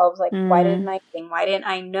ourselves. Like, why didn't I think? Why didn't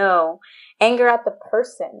I know? Anger at the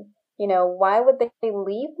person. Why would they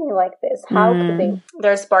leave me like this? How could they?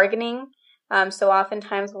 There's bargaining. So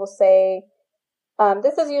oftentimes we'll say,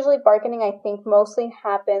 this is usually bargaining, I think, mostly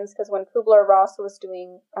happens because when Kubler-Ross was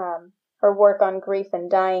doing her work on grief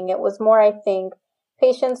and dying, it was more, I think,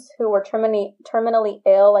 patients who were terminally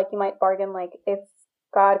ill, like you might bargain, like, if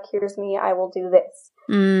God cures me, I will do this.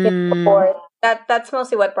 Or that's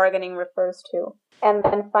mostly what bargaining refers to. And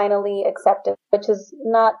then finally, acceptance, which is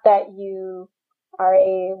not that you are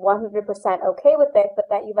 100% okay with it, but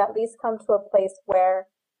that you've at least come to a place where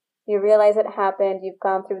you realize it happened, you've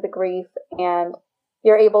gone through the grief, and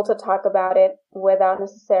you're able to talk about it without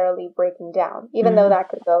necessarily breaking down, even though that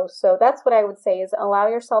could go. So that's what I would say is allow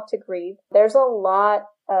yourself to grieve. There's a lot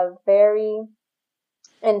of very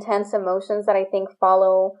intense emotions that I think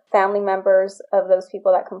follow family members of those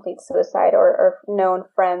people that complete suicide or known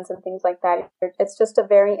friends and things like that. It's just a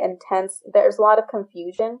very intense, there's a lot of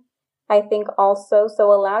confusion, I think, also.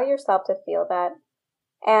 So allow yourself to feel that.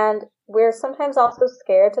 And we're sometimes also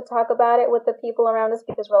scared to talk about it with the people around us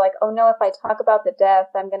because we're like, oh no, if I talk about the death,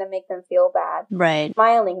 I'm going to make them feel bad. Right.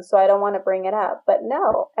 Smiling, so I don't want to bring it up. But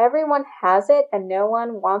no, everyone has it and no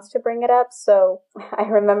one wants to bring it up. So I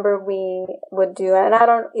remember we would do, and I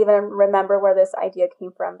don't even remember where this idea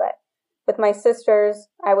came from, but with my sisters,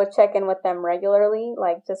 I would check in with them regularly,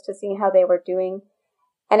 like just to see how they were doing.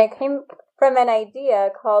 And it came from an idea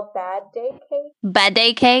called bad day cake. Bad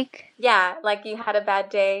day cake? Yeah, like you had a bad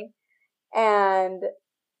day. And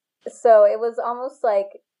so it was almost like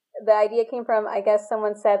the idea came from, I guess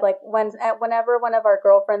someone said, like, whenever one of our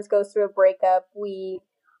girlfriends goes through a breakup, we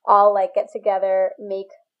all like get together, make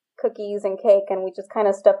cookies and cake, and we just kind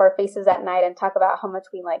of stuff our faces at night and talk about how much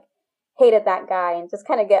we like hated that guy and just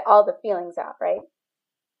kind of get all the feelings out, right?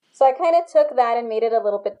 So I kind of took that and made it a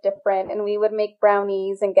little bit different, and we would make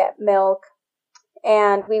brownies and get milk,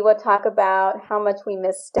 and we would talk about how much we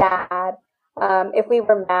missed Dad, if we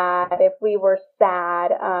were mad, if we were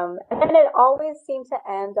sad, and it always seemed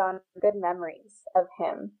to end on good memories of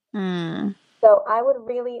him. So I would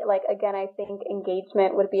really, like, again, I think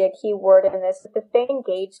engagement would be a key word in this, to stay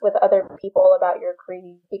engaged with other people about your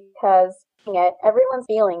grief, because everyone's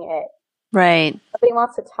feeling it. Right. Nobody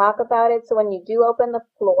wants to talk about it. So when you do open the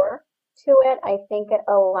floor to it, I think it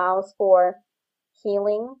allows for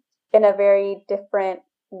healing in a very different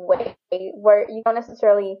way, where you don't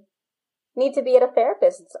necessarily need to be at a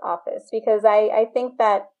therapist's office, because I think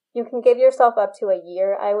that you can give yourself up to a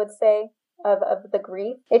year, I would say, of the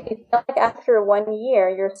grief. If you feel like after 1 year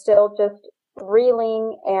you're still just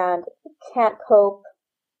reeling and can't cope,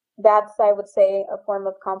 that's, I would say, a form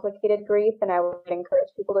of complicated grief, and I would encourage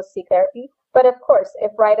people to seek therapy. But of course,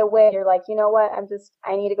 if right away you're like, you know what,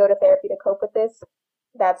 I need to go to therapy to cope with this,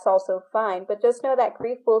 that's also fine. But just know that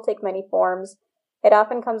grief will take many forms. It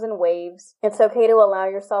often comes in waves. It's okay to allow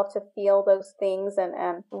yourself to feel those things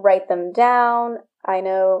and write them down. I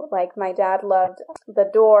know, like, my dad loved The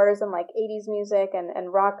Doors and like 80s music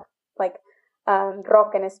and rock, like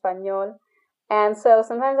rock en español. And so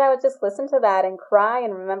sometimes I would just listen to that and cry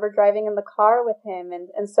and remember driving in the car with him.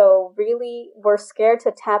 And so really we're scared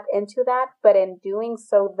to tap into that. But in doing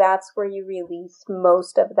so, that's where you release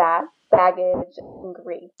most of that baggage and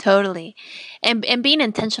grief. Totally. And being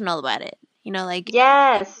intentional about it. You know, like...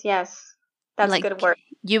 Yes. That's like, a good word.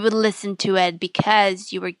 You would listen to it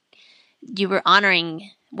because you were honoring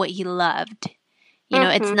what he loved. You know,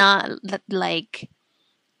 it's not like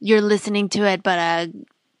you're listening to it, but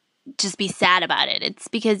just be sad about it. It's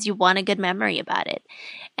because you want a good memory about it.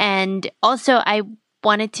 And also, I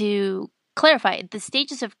wanted to clarify the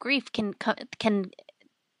stages of grief can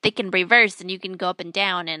reverse, and you can go up and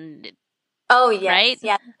down, and oh yes, right?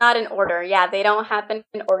 Yeah, not in order. Yeah, they don't happen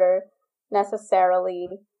in order necessarily.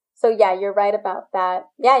 So yeah, you're right about that.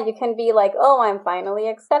 Yeah, you can be like, oh, I'm finally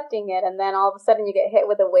accepting it, and then all of a sudden you get hit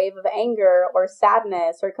with a wave of anger or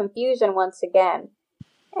sadness or confusion once again.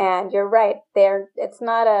 And you're right, it's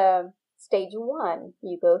not a stage 1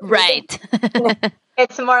 you go through. Right.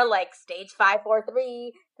 It's more like stage 5, 4,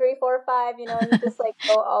 3, 3, 4, 5, you know, and you just like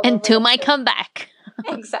go all and over 2 might come back.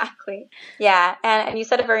 Exactly. Yeah. And you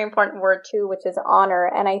said a very important word too, which is honor.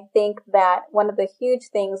 And I think that one of the huge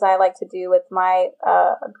things I like to do with my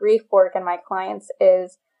grief work and my clients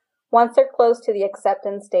is once they're close to the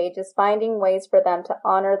acceptance stage is finding ways for them to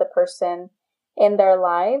honor the person in their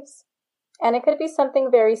lives. And it could be something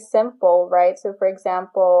very simple, right? So for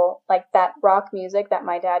example, like that rock music that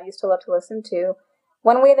my dad used to love to listen to.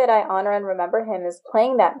 One way that I honor and remember him is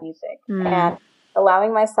playing that music and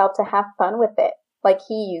allowing myself to have fun with it like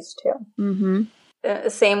he used to. Mm-hmm.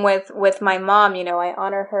 Same with my mom, you know, I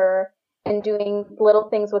honor her in doing little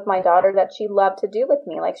things with my daughter that she loved to do with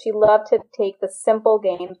me. Like she loved to take the simple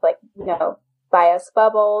games like, you know, buy us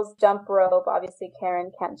bubbles, jump rope. Obviously,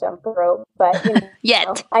 Karen can't jump rope, but you know,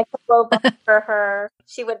 yet I could rope for her.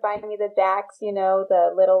 She would buy me the jacks, you know,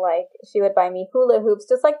 the little she would buy me hula hoops,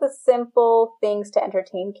 just like the simple things to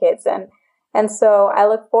entertain kids. And so I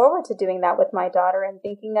look forward to doing that with my daughter and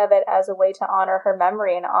thinking of it as a way to honor her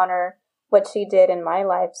memory and honor what she did in my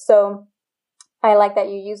life. So I like that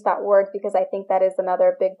you use that word because I think that is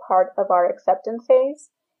another big part of our acceptance phase.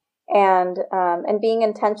 And being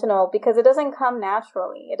intentional because it doesn't come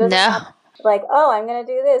naturally. It doesn't happen like, oh, I'm going to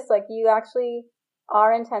do this. Like you actually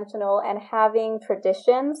are intentional, and having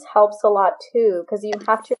traditions helps a lot too, because you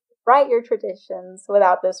have to write your traditions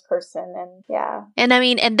without this person. And yeah. And I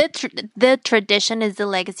mean, and the tradition is the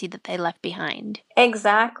legacy that they left behind.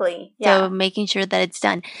 Exactly. Yeah. So making sure that it's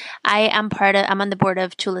done. I'm on the board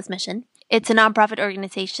of Chula's Mission. It's a nonprofit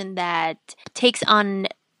organization that takes on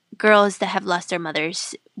girls that have lost their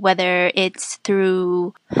mothers, whether it's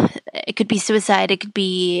through, it could be suicide, it could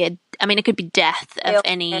be death of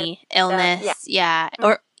any illness,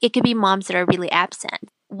 or it could be moms that are really absent.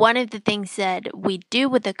 One of the things that we do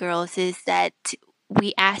with the girls is that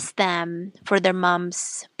we ask them for their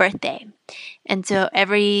mom's birthday. And so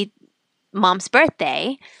every mom's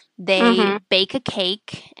birthday, they bake a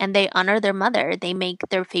cake and they honor their mother. They make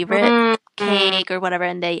their favorite cake or whatever,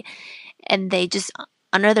 and they just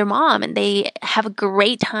honor their mom, and they have a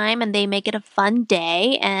great time, and they make it a fun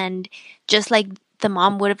day, and just like the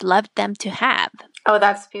mom would have loved them to have. Oh,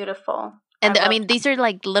 that's beautiful. And I mean, these are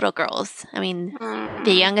like little girls. I mean,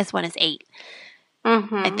 the youngest one is 8.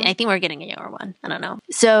 I think we're getting a younger one. I don't know.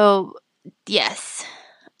 So yes,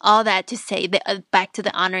 all that to say, back to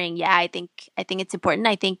the honoring. Yeah, I think it's important.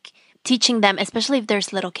 I think teaching them, especially if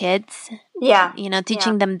there's little kids. Yeah, you know,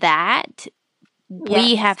 teaching them that.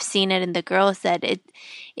 We have seen it in the girls that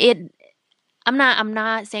I'm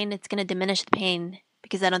not saying it's going to diminish the pain,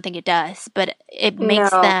 because I don't think it does, but it makes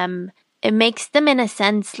them in a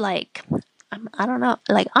sense like, I don't know,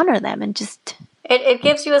 like honor them, and just it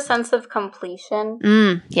gives you a sense of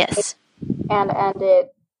completion. Yes. And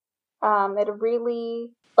it really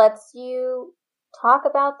lets you talk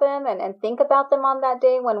about them and think about them on that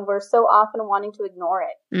day when we're so often wanting to ignore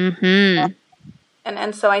it.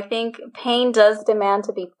 And so I think pain does demand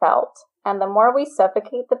to be felt. And the more we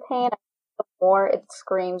suffocate the pain, the more it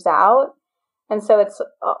screams out. And so it's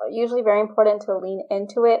usually very important to lean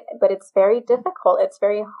into it, but it's very difficult. It's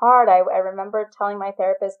very hard. I remember telling my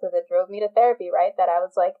therapist, because it drove me to therapy, right, that I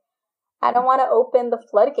was like, I don't want to open the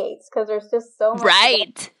floodgates because there's just so much.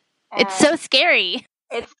 Right. It's so scary.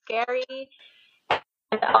 It's scary.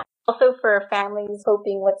 And also for families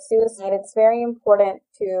coping with suicide, it's very important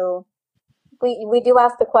to... We do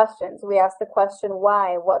ask the questions. We ask the question,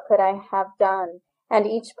 why? What could I have done? And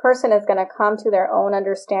each person is going to come to their own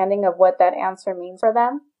understanding of what that answer means for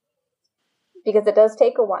them. Because it does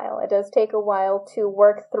take a while. It does take a while to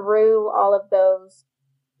work through all of those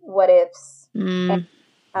what ifs. And,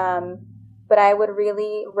 but I would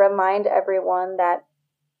really remind everyone that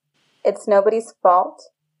it's nobody's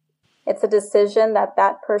fault. It's a decision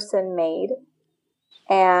that person made.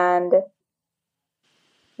 And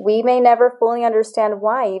we may never fully understand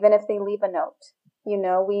why, even if they leave a note. You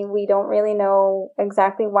know, we don't really know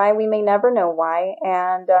exactly why. We may never know why.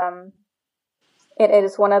 And it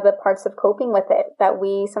is one of the parts of coping with it, that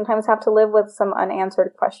we sometimes have to live with some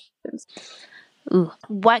unanswered questions. Ooh.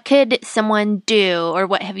 What could someone do, or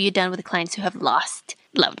what have you done with clients who have lost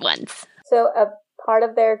loved ones? So a part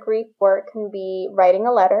of their grief work can be writing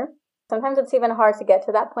a letter. Sometimes it's even hard to get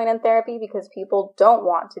to that point in therapy because people don't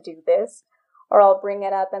want to do this, or I'll bring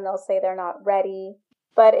it up and they'll say they're not ready.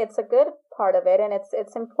 But it's a good part of it, and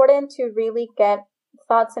it's important to really get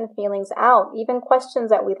thoughts and feelings out, even questions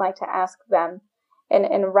that we'd like to ask them,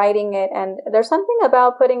 and writing it. And there's something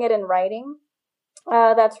about putting it in writing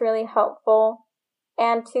that's really helpful.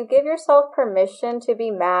 And to give yourself permission to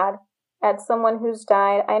be mad at someone who's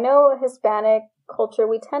died. I know Hispanic culture,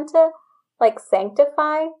 we tend to like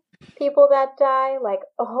sanctify people that die. Like,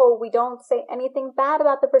 oh, we don't say anything bad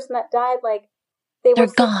about the person that died. Like they're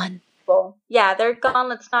gone. Yeah, they're gone.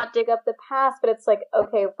 Let's not dig up the past. But it's like,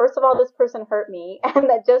 okay, first of all, this person hurt me. And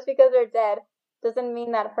that just because they're dead doesn't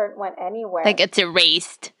mean that hurt went anywhere. Like it's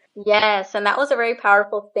erased. Yes, and that was a very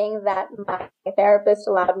powerful thing that my therapist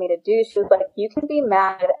allowed me to do. She was like, you can be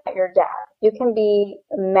mad at your dad. You can be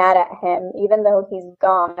mad at him, even though he's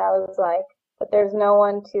gone. I was like, but there's no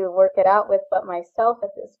one to work it out with but myself at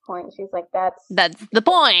this point. She's like, that's the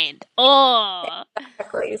point. Oh.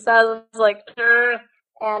 Exactly. So I was like, Ugh.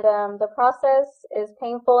 And the process is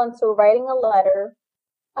painful, and so writing a letter,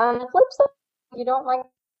 on the flip side, you don't like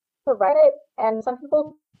to write it, and some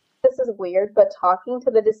people, this is weird, but talking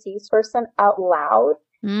to the deceased person out loud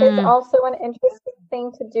is also an interesting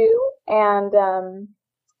thing to do. And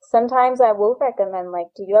sometimes I will recommend,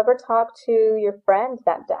 like, do you ever talk to your friend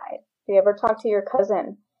that died? Do you ever talk to your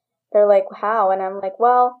cousin? They're like, how? And I'm like,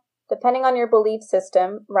 well, depending on your belief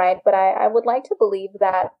system, right? But I would like to believe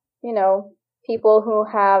that, you know, people who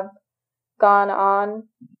have gone on,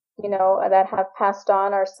 you know, that have passed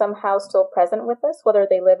on are somehow still present with us, whether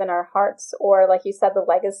they live in our hearts or, like you said, the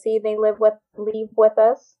legacy they leave with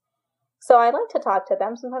us. So I like to talk to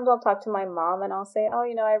them. Sometimes I'll talk to my mom and I'll say, oh,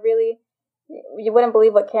 you know, you wouldn't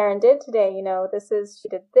believe what Karen did today. You know, she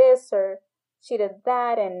did this or she did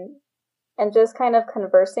that. And just kind of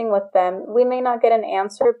conversing with them. We may not get an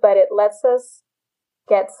answer, but it lets us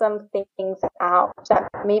get some things out that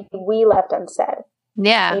maybe we left unsaid.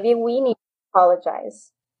 Yeah. Maybe we need to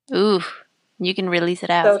apologize. Ooh, you can release it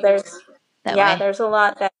out. So there's a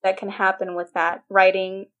lot that can happen with that.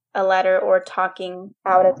 Writing a letter or talking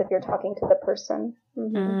out as if you're talking to the person.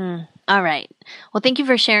 Mm-hmm. All right. Well, thank you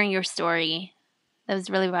for sharing your story. That was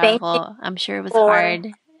really powerful. I'm sure it was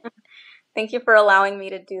hard. Thank you for allowing me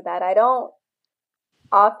to do that. I don't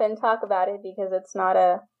often talk about it because it's not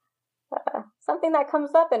something that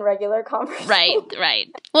comes up in regular conversation. Right.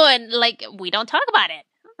 Well, and like, we don't talk about it.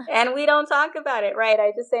 And we don't talk about it, right?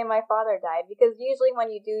 I just say my father died because usually when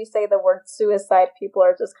you do say the word suicide, people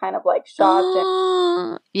are just kind of like shocked.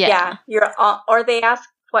 And, or they ask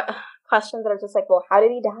questions that are just like, well, how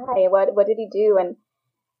did he die? What did he do? And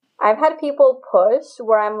I've had people push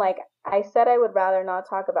where I'm like, I said I would rather not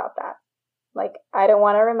talk about that. Like, I don't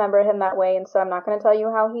want to remember him that way, and so I'm not going to tell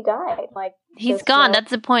you how he died. Like, he's gone.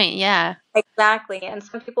 That's the point. Yeah. Exactly. And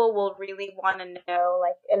some people will really want to know,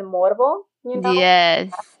 like, el morbo, you know?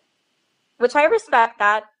 Yes. Which I respect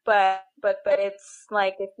that, but it's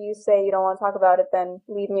like, if you say you don't want to talk about it, then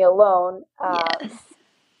leave me alone. Yes.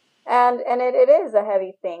 And it is a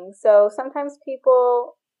heavy thing. So sometimes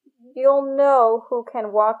people, you'll know who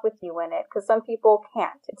can walk with you in it, because some people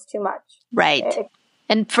can't. It's too much. Right.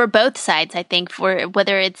 And for both sides, I think, for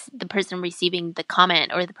whether it's the person receiving the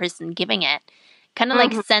comment or the person giving it, kind of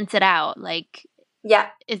like sense it out. Like,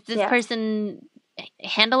 is this person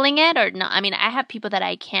handling it or not? I mean, I have people that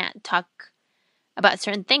I can't talk about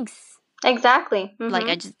certain things. Exactly. Mm-hmm.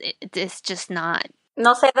 Like, it's just not.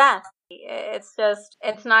 No say that. It's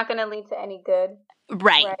not going to lead to any good.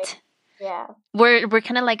 Right. Yeah. We're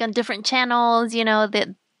kind of like on different channels, you know, that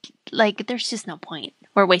like there's just no point.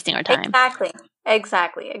 We're wasting our time. Exactly. And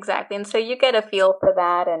so you get a feel for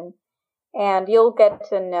that, and you'll get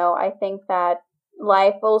to know, I think, that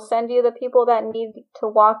life will send you the people that need to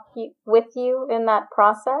walk with you in that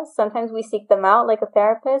process. Sometimes we seek them out like a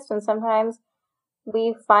therapist, and sometimes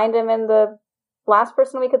we find them in the last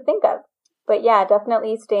person we could think of. But yeah,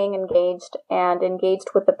 definitely staying engaged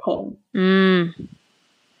with the pain.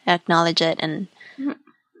 Acknowledge it, and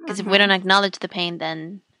because if we don't acknowledge the pain,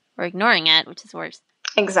 then we're ignoring it, which is worse.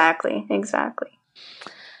 Exactly.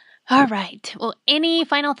 All right. Well, any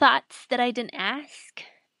final thoughts that I didn't ask?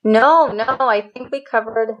 No. I think we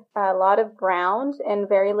covered a lot of ground in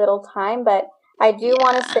very little time, but I do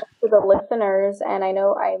want to say to the listeners, and I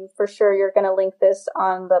know I'm for sure you're going to link this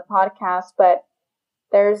on the podcast, but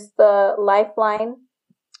there's the Lifeline,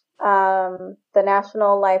 the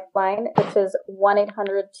National Lifeline, which is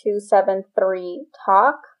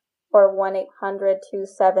 1-800-273-TALK. or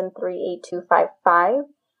 1-800-273-8255.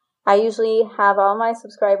 I usually have all my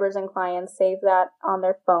subscribers and clients save that on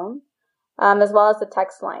their phone, as well as the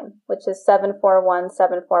text line, which is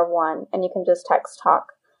 741-741, and you can just text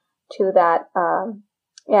talk to that.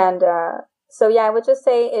 So yeah, I would just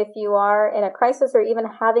say if you are in a crisis or even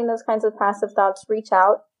having those kinds of passive thoughts, reach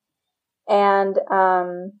out and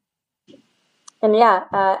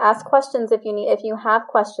ask questions if you have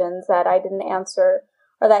questions that I didn't answer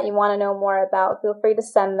or that you want to know more about. Feel free to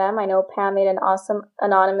send them. I know Pam made an awesome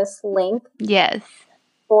anonymous link. Yes.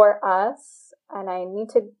 For us, and I need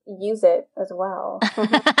to use it as well.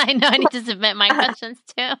 I know I need to submit my questions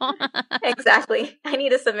too. Exactly. I need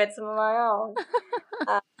to submit some of my own.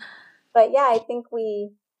 But yeah, I think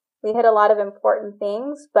we hit a lot of important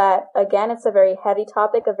things, but again, it's a very heavy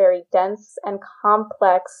topic, a very dense and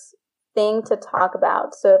complex thing to talk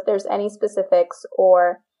about. So if there's any specifics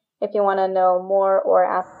or if you want to know more or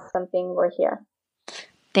ask something, we're here.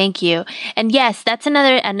 Thank you. And yes, that's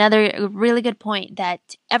another really good point,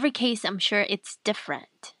 that every case, I'm sure it's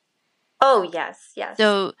different. Oh, yes.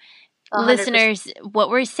 So 100%. Listeners, what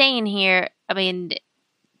we're saying here, I mean,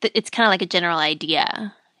 it's kind of like a general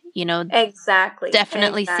idea. Exactly.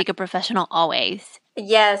 Definitely seek a professional always.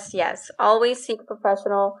 Yes. Always seek a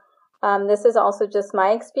professional. This is also just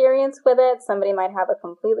my experience with it. Somebody might have a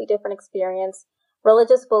completely different experience.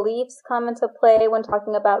 Religious beliefs come into play when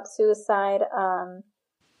talking about suicide.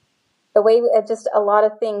 The way just a lot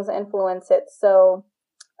of things influence it. So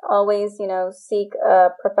always, seek a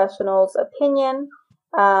professional's opinion.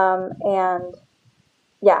 And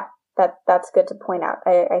yeah, that's good to point out.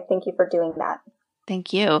 I thank you for doing that.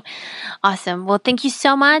 Thank you. Awesome. Well, thank you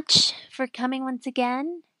so much for coming once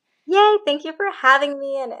again. Yay. Thank you for having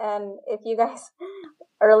me. And if you guys,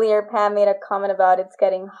 earlier Pam made a comment about it's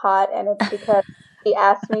getting hot, and it's because she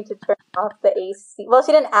asked me to turn off the AC. Well,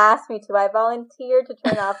 she didn't ask me to. I volunteered to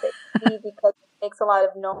turn off the AC because it makes a lot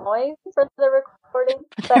of noise for the recording.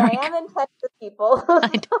 But I am in touch with people.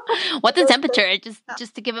 What's the temperature?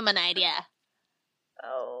 Just to give them an idea.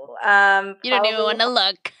 Oh, you don't even want to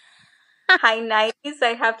look. High 90s.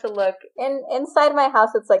 I have to look. Inside my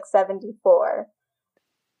house, it's like 74.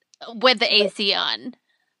 With the AC on.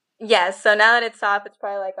 Yes. So now that it's off, it's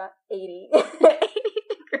probably like 80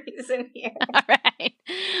 degrees in here. All right.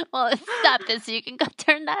 Well, stop this so you can go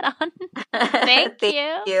turn that on. Thank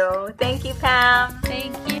you. Thank you, Pam.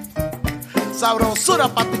 Thank you.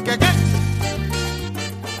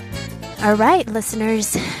 All right,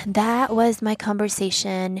 listeners, that was my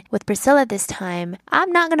conversation with Priscilla this time.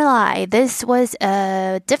 I'm not going to lie, this was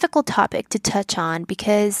a difficult topic to touch on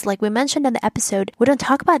because, like we mentioned in the episode, we don't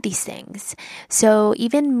talk about these things. So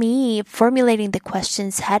even me formulating the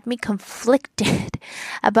questions had me conflicted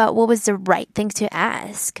about what was the right thing to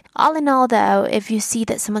ask. All in all, though, if you see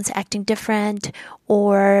that someone's acting different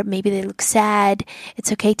or maybe they look sad,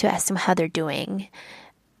 it's okay to ask them how they're doing.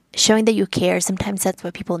 Showing that you care, sometimes that's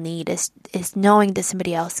what people need, is knowing that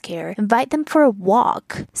somebody else cares. Invite them for a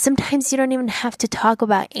walk. Sometimes you don't even have to talk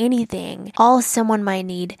about anything. All someone might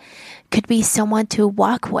need could be someone to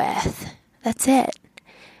walk with. That's it.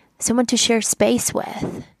 Someone to share space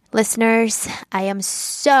with. Listeners, I am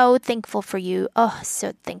so thankful for you. Oh,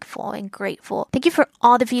 so thankful and grateful. Thank you for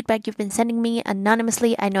all the feedback you've been sending me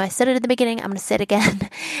anonymously. I know I said it at the beginning. I'm going to say it again.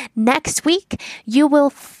 Next week, you will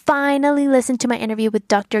finally listen to my interview with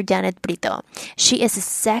Dr. Janet Brito. She is a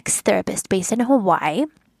sex therapist based in Hawaii.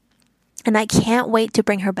 And I can't wait to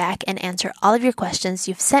bring her back and answer all of your questions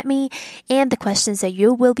you've sent me and the questions that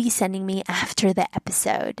you will be sending me after the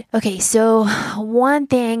episode. Okay, so one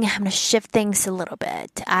thing, I'm going to shift things a little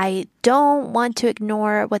bit. I don't want to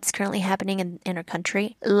ignore what's currently happening in our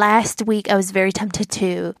country. Last week, I was very tempted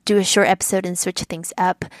to do a short episode and switch things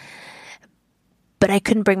up, but I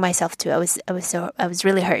couldn't bring myself to. I was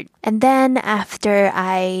really hurt. And then after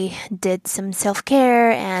I did some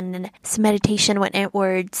self-care and some meditation, went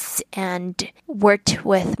inwards and worked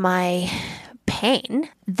with my pain,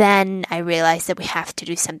 then I realized that we have to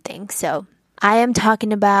do something. So I am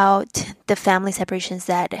talking about the family separations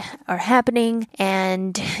that are happening.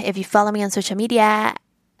 And if you follow me on social media,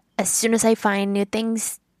 as soon as I find new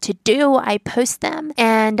things to do, I post them.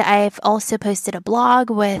 And I've also posted a blog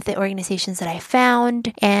with the organizations that I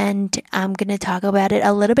found, and I'm going to talk about it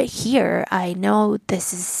a little bit here. I know this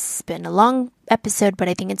has been a long episode, but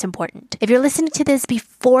I think it's important. If you're listening to this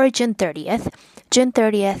before June 30th,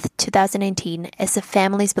 2019 is the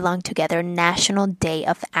Families Belong Together National Day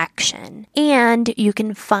of Action. And you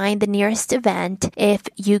can find the nearest event if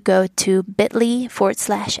you go to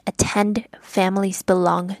bit.ly/attend Families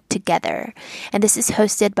Belong Together. And this is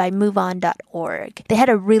hosted by moveon.org. They had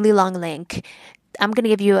a really long link. I'm going to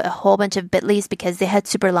give you a whole bunch of bit.lys because they had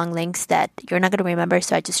super long links that you're not going to remember,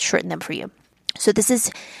 so I just shortened them for you. So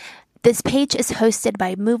this page is hosted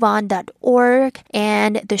by moveon.org,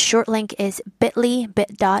 and the short link is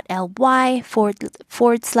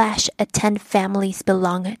bit.ly/attend families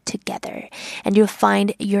belong together, and you'll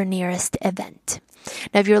find your nearest event.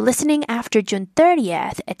 Now, if you're listening after June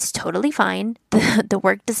 30th, it's totally fine. The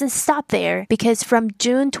work doesn't stop there because from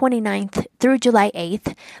June 29th through July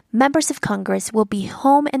 8th, members of Congress will be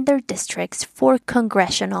home in their districts for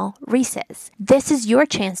congressional recess. This is your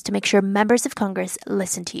chance to make sure members of Congress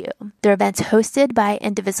listen to you. Their events hosted by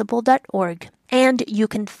indivisible.org, and you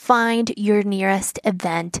can find your nearest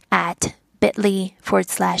event at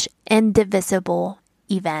bit.ly/indivisible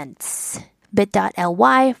events.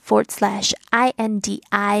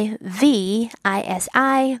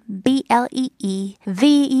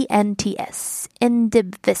 bit.ly/INDIVISIBLEEVENTS,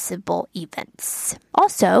 Indivisible Events.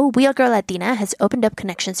 Also, Wheel Girl Latina has opened up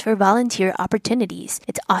connections for volunteer opportunities.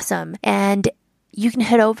 It's awesome. And you can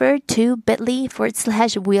head over to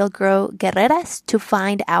bit.ly/WheelGrowGuerreras to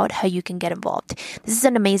find out how you can get involved. This is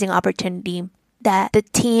an amazing opportunity that the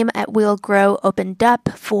team at Wheel Grow opened up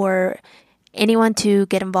for anyone to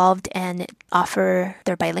get involved and offer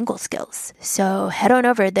their bilingual skills. So head on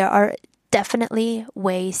over. There are definitely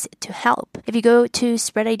ways to help. If you go to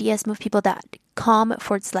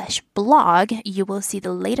spreadideasmovepeople.com/blog, you will see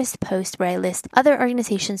the latest post where I list other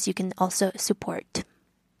organizations you can also support.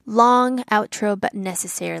 Long outro, but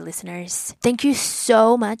necessary, listeners. Thank you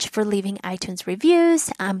so much for leaving iTunes reviews.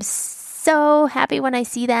 I'm so happy when I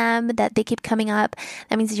see them, that they keep coming up.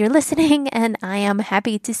 That means you're listening, and I am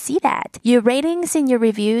happy to see that. Your ratings and your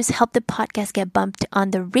reviews help the podcast get bumped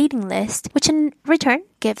on the reading list, which in return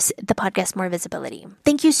gives the podcast more visibility.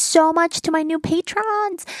 Thank you so much to my new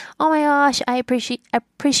patrons. Oh my gosh, I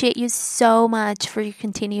appreciate you so much for your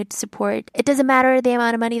continued support. It doesn't matter the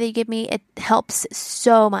amount of money that you give me. It helps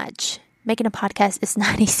so much. Making a podcast is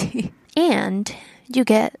not easy. And you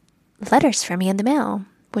get letters from me in the mail,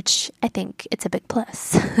 which I think it's a big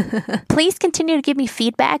plus. Please continue to give me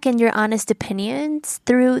feedback and your honest opinions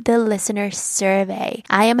through the listener survey.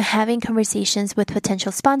 I am having conversations with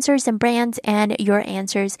potential sponsors and brands, and your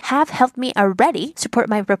answers have helped me already support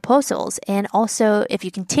my proposals. And also, if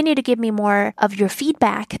you continue to give me more of your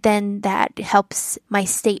feedback, then that helps my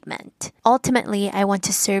statement. Ultimately, I want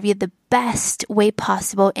to serve you the best way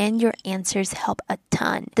possible, and your answers help a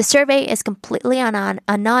ton. The survey is completely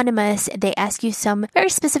anonymous. They ask you some very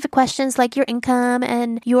specific questions like your income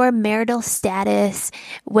and your marital status,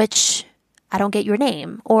 which I don't get your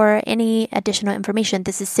name or any additional information.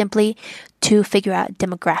 This is simply to figure out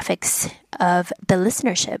demographics of the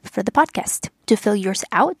listenership for the podcast. To fill yours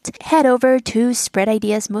out, head over to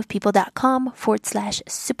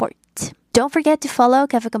spreadideasmovepeople.com/support. Don't forget to follow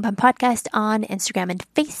Cafe Con Pan Podcast on Instagram and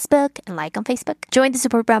Facebook, and like on Facebook. Join the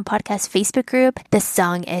Support Brown Podcast Facebook group. The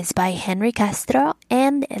song is by Henry Castro,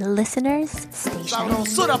 and listeners, stay shiny.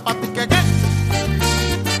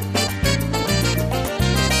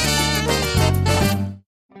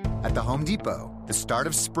 At the Home Depot, the start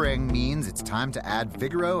of spring means it's time to add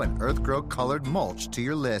Vigoro and Earthgrow colored mulch to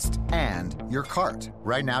your list and your cart.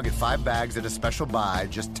 Right now, get 5 bags at a special buy,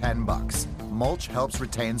 just $10. Mulch helps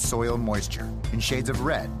retain soil moisture in shades of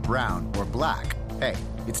red, brown, or black. Hey,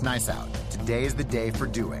 it's nice out. Today is the day for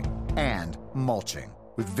doing and mulching.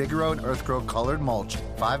 With Vigoro and Earthgrow colored mulch,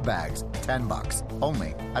 5 bags, $10.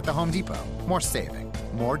 Only at the Home Depot. More saving,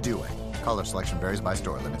 more doing. Color selection varies by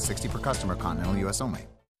store. Limit 60 per customer. Continental U.S. only.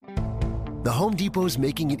 The Home Depot's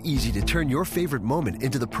making it easy to turn your favorite moment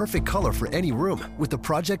into the perfect color for any room with the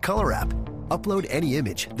Project Color app. Upload any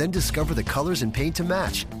image, then discover the colors and paint to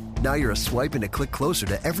match. Now you're a swipe and a click closer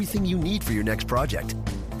to everything you need for your next project.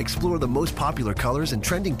 Explore the most popular colors and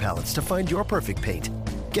trending palettes to find your perfect paint.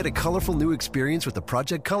 Get a colorful new experience with the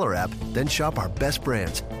Project Color app, then shop our best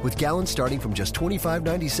brands with gallons starting from just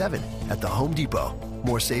 $25.97 at the Home Depot.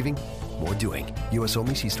 More saving, more doing. U.S.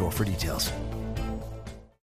 only. See store for details.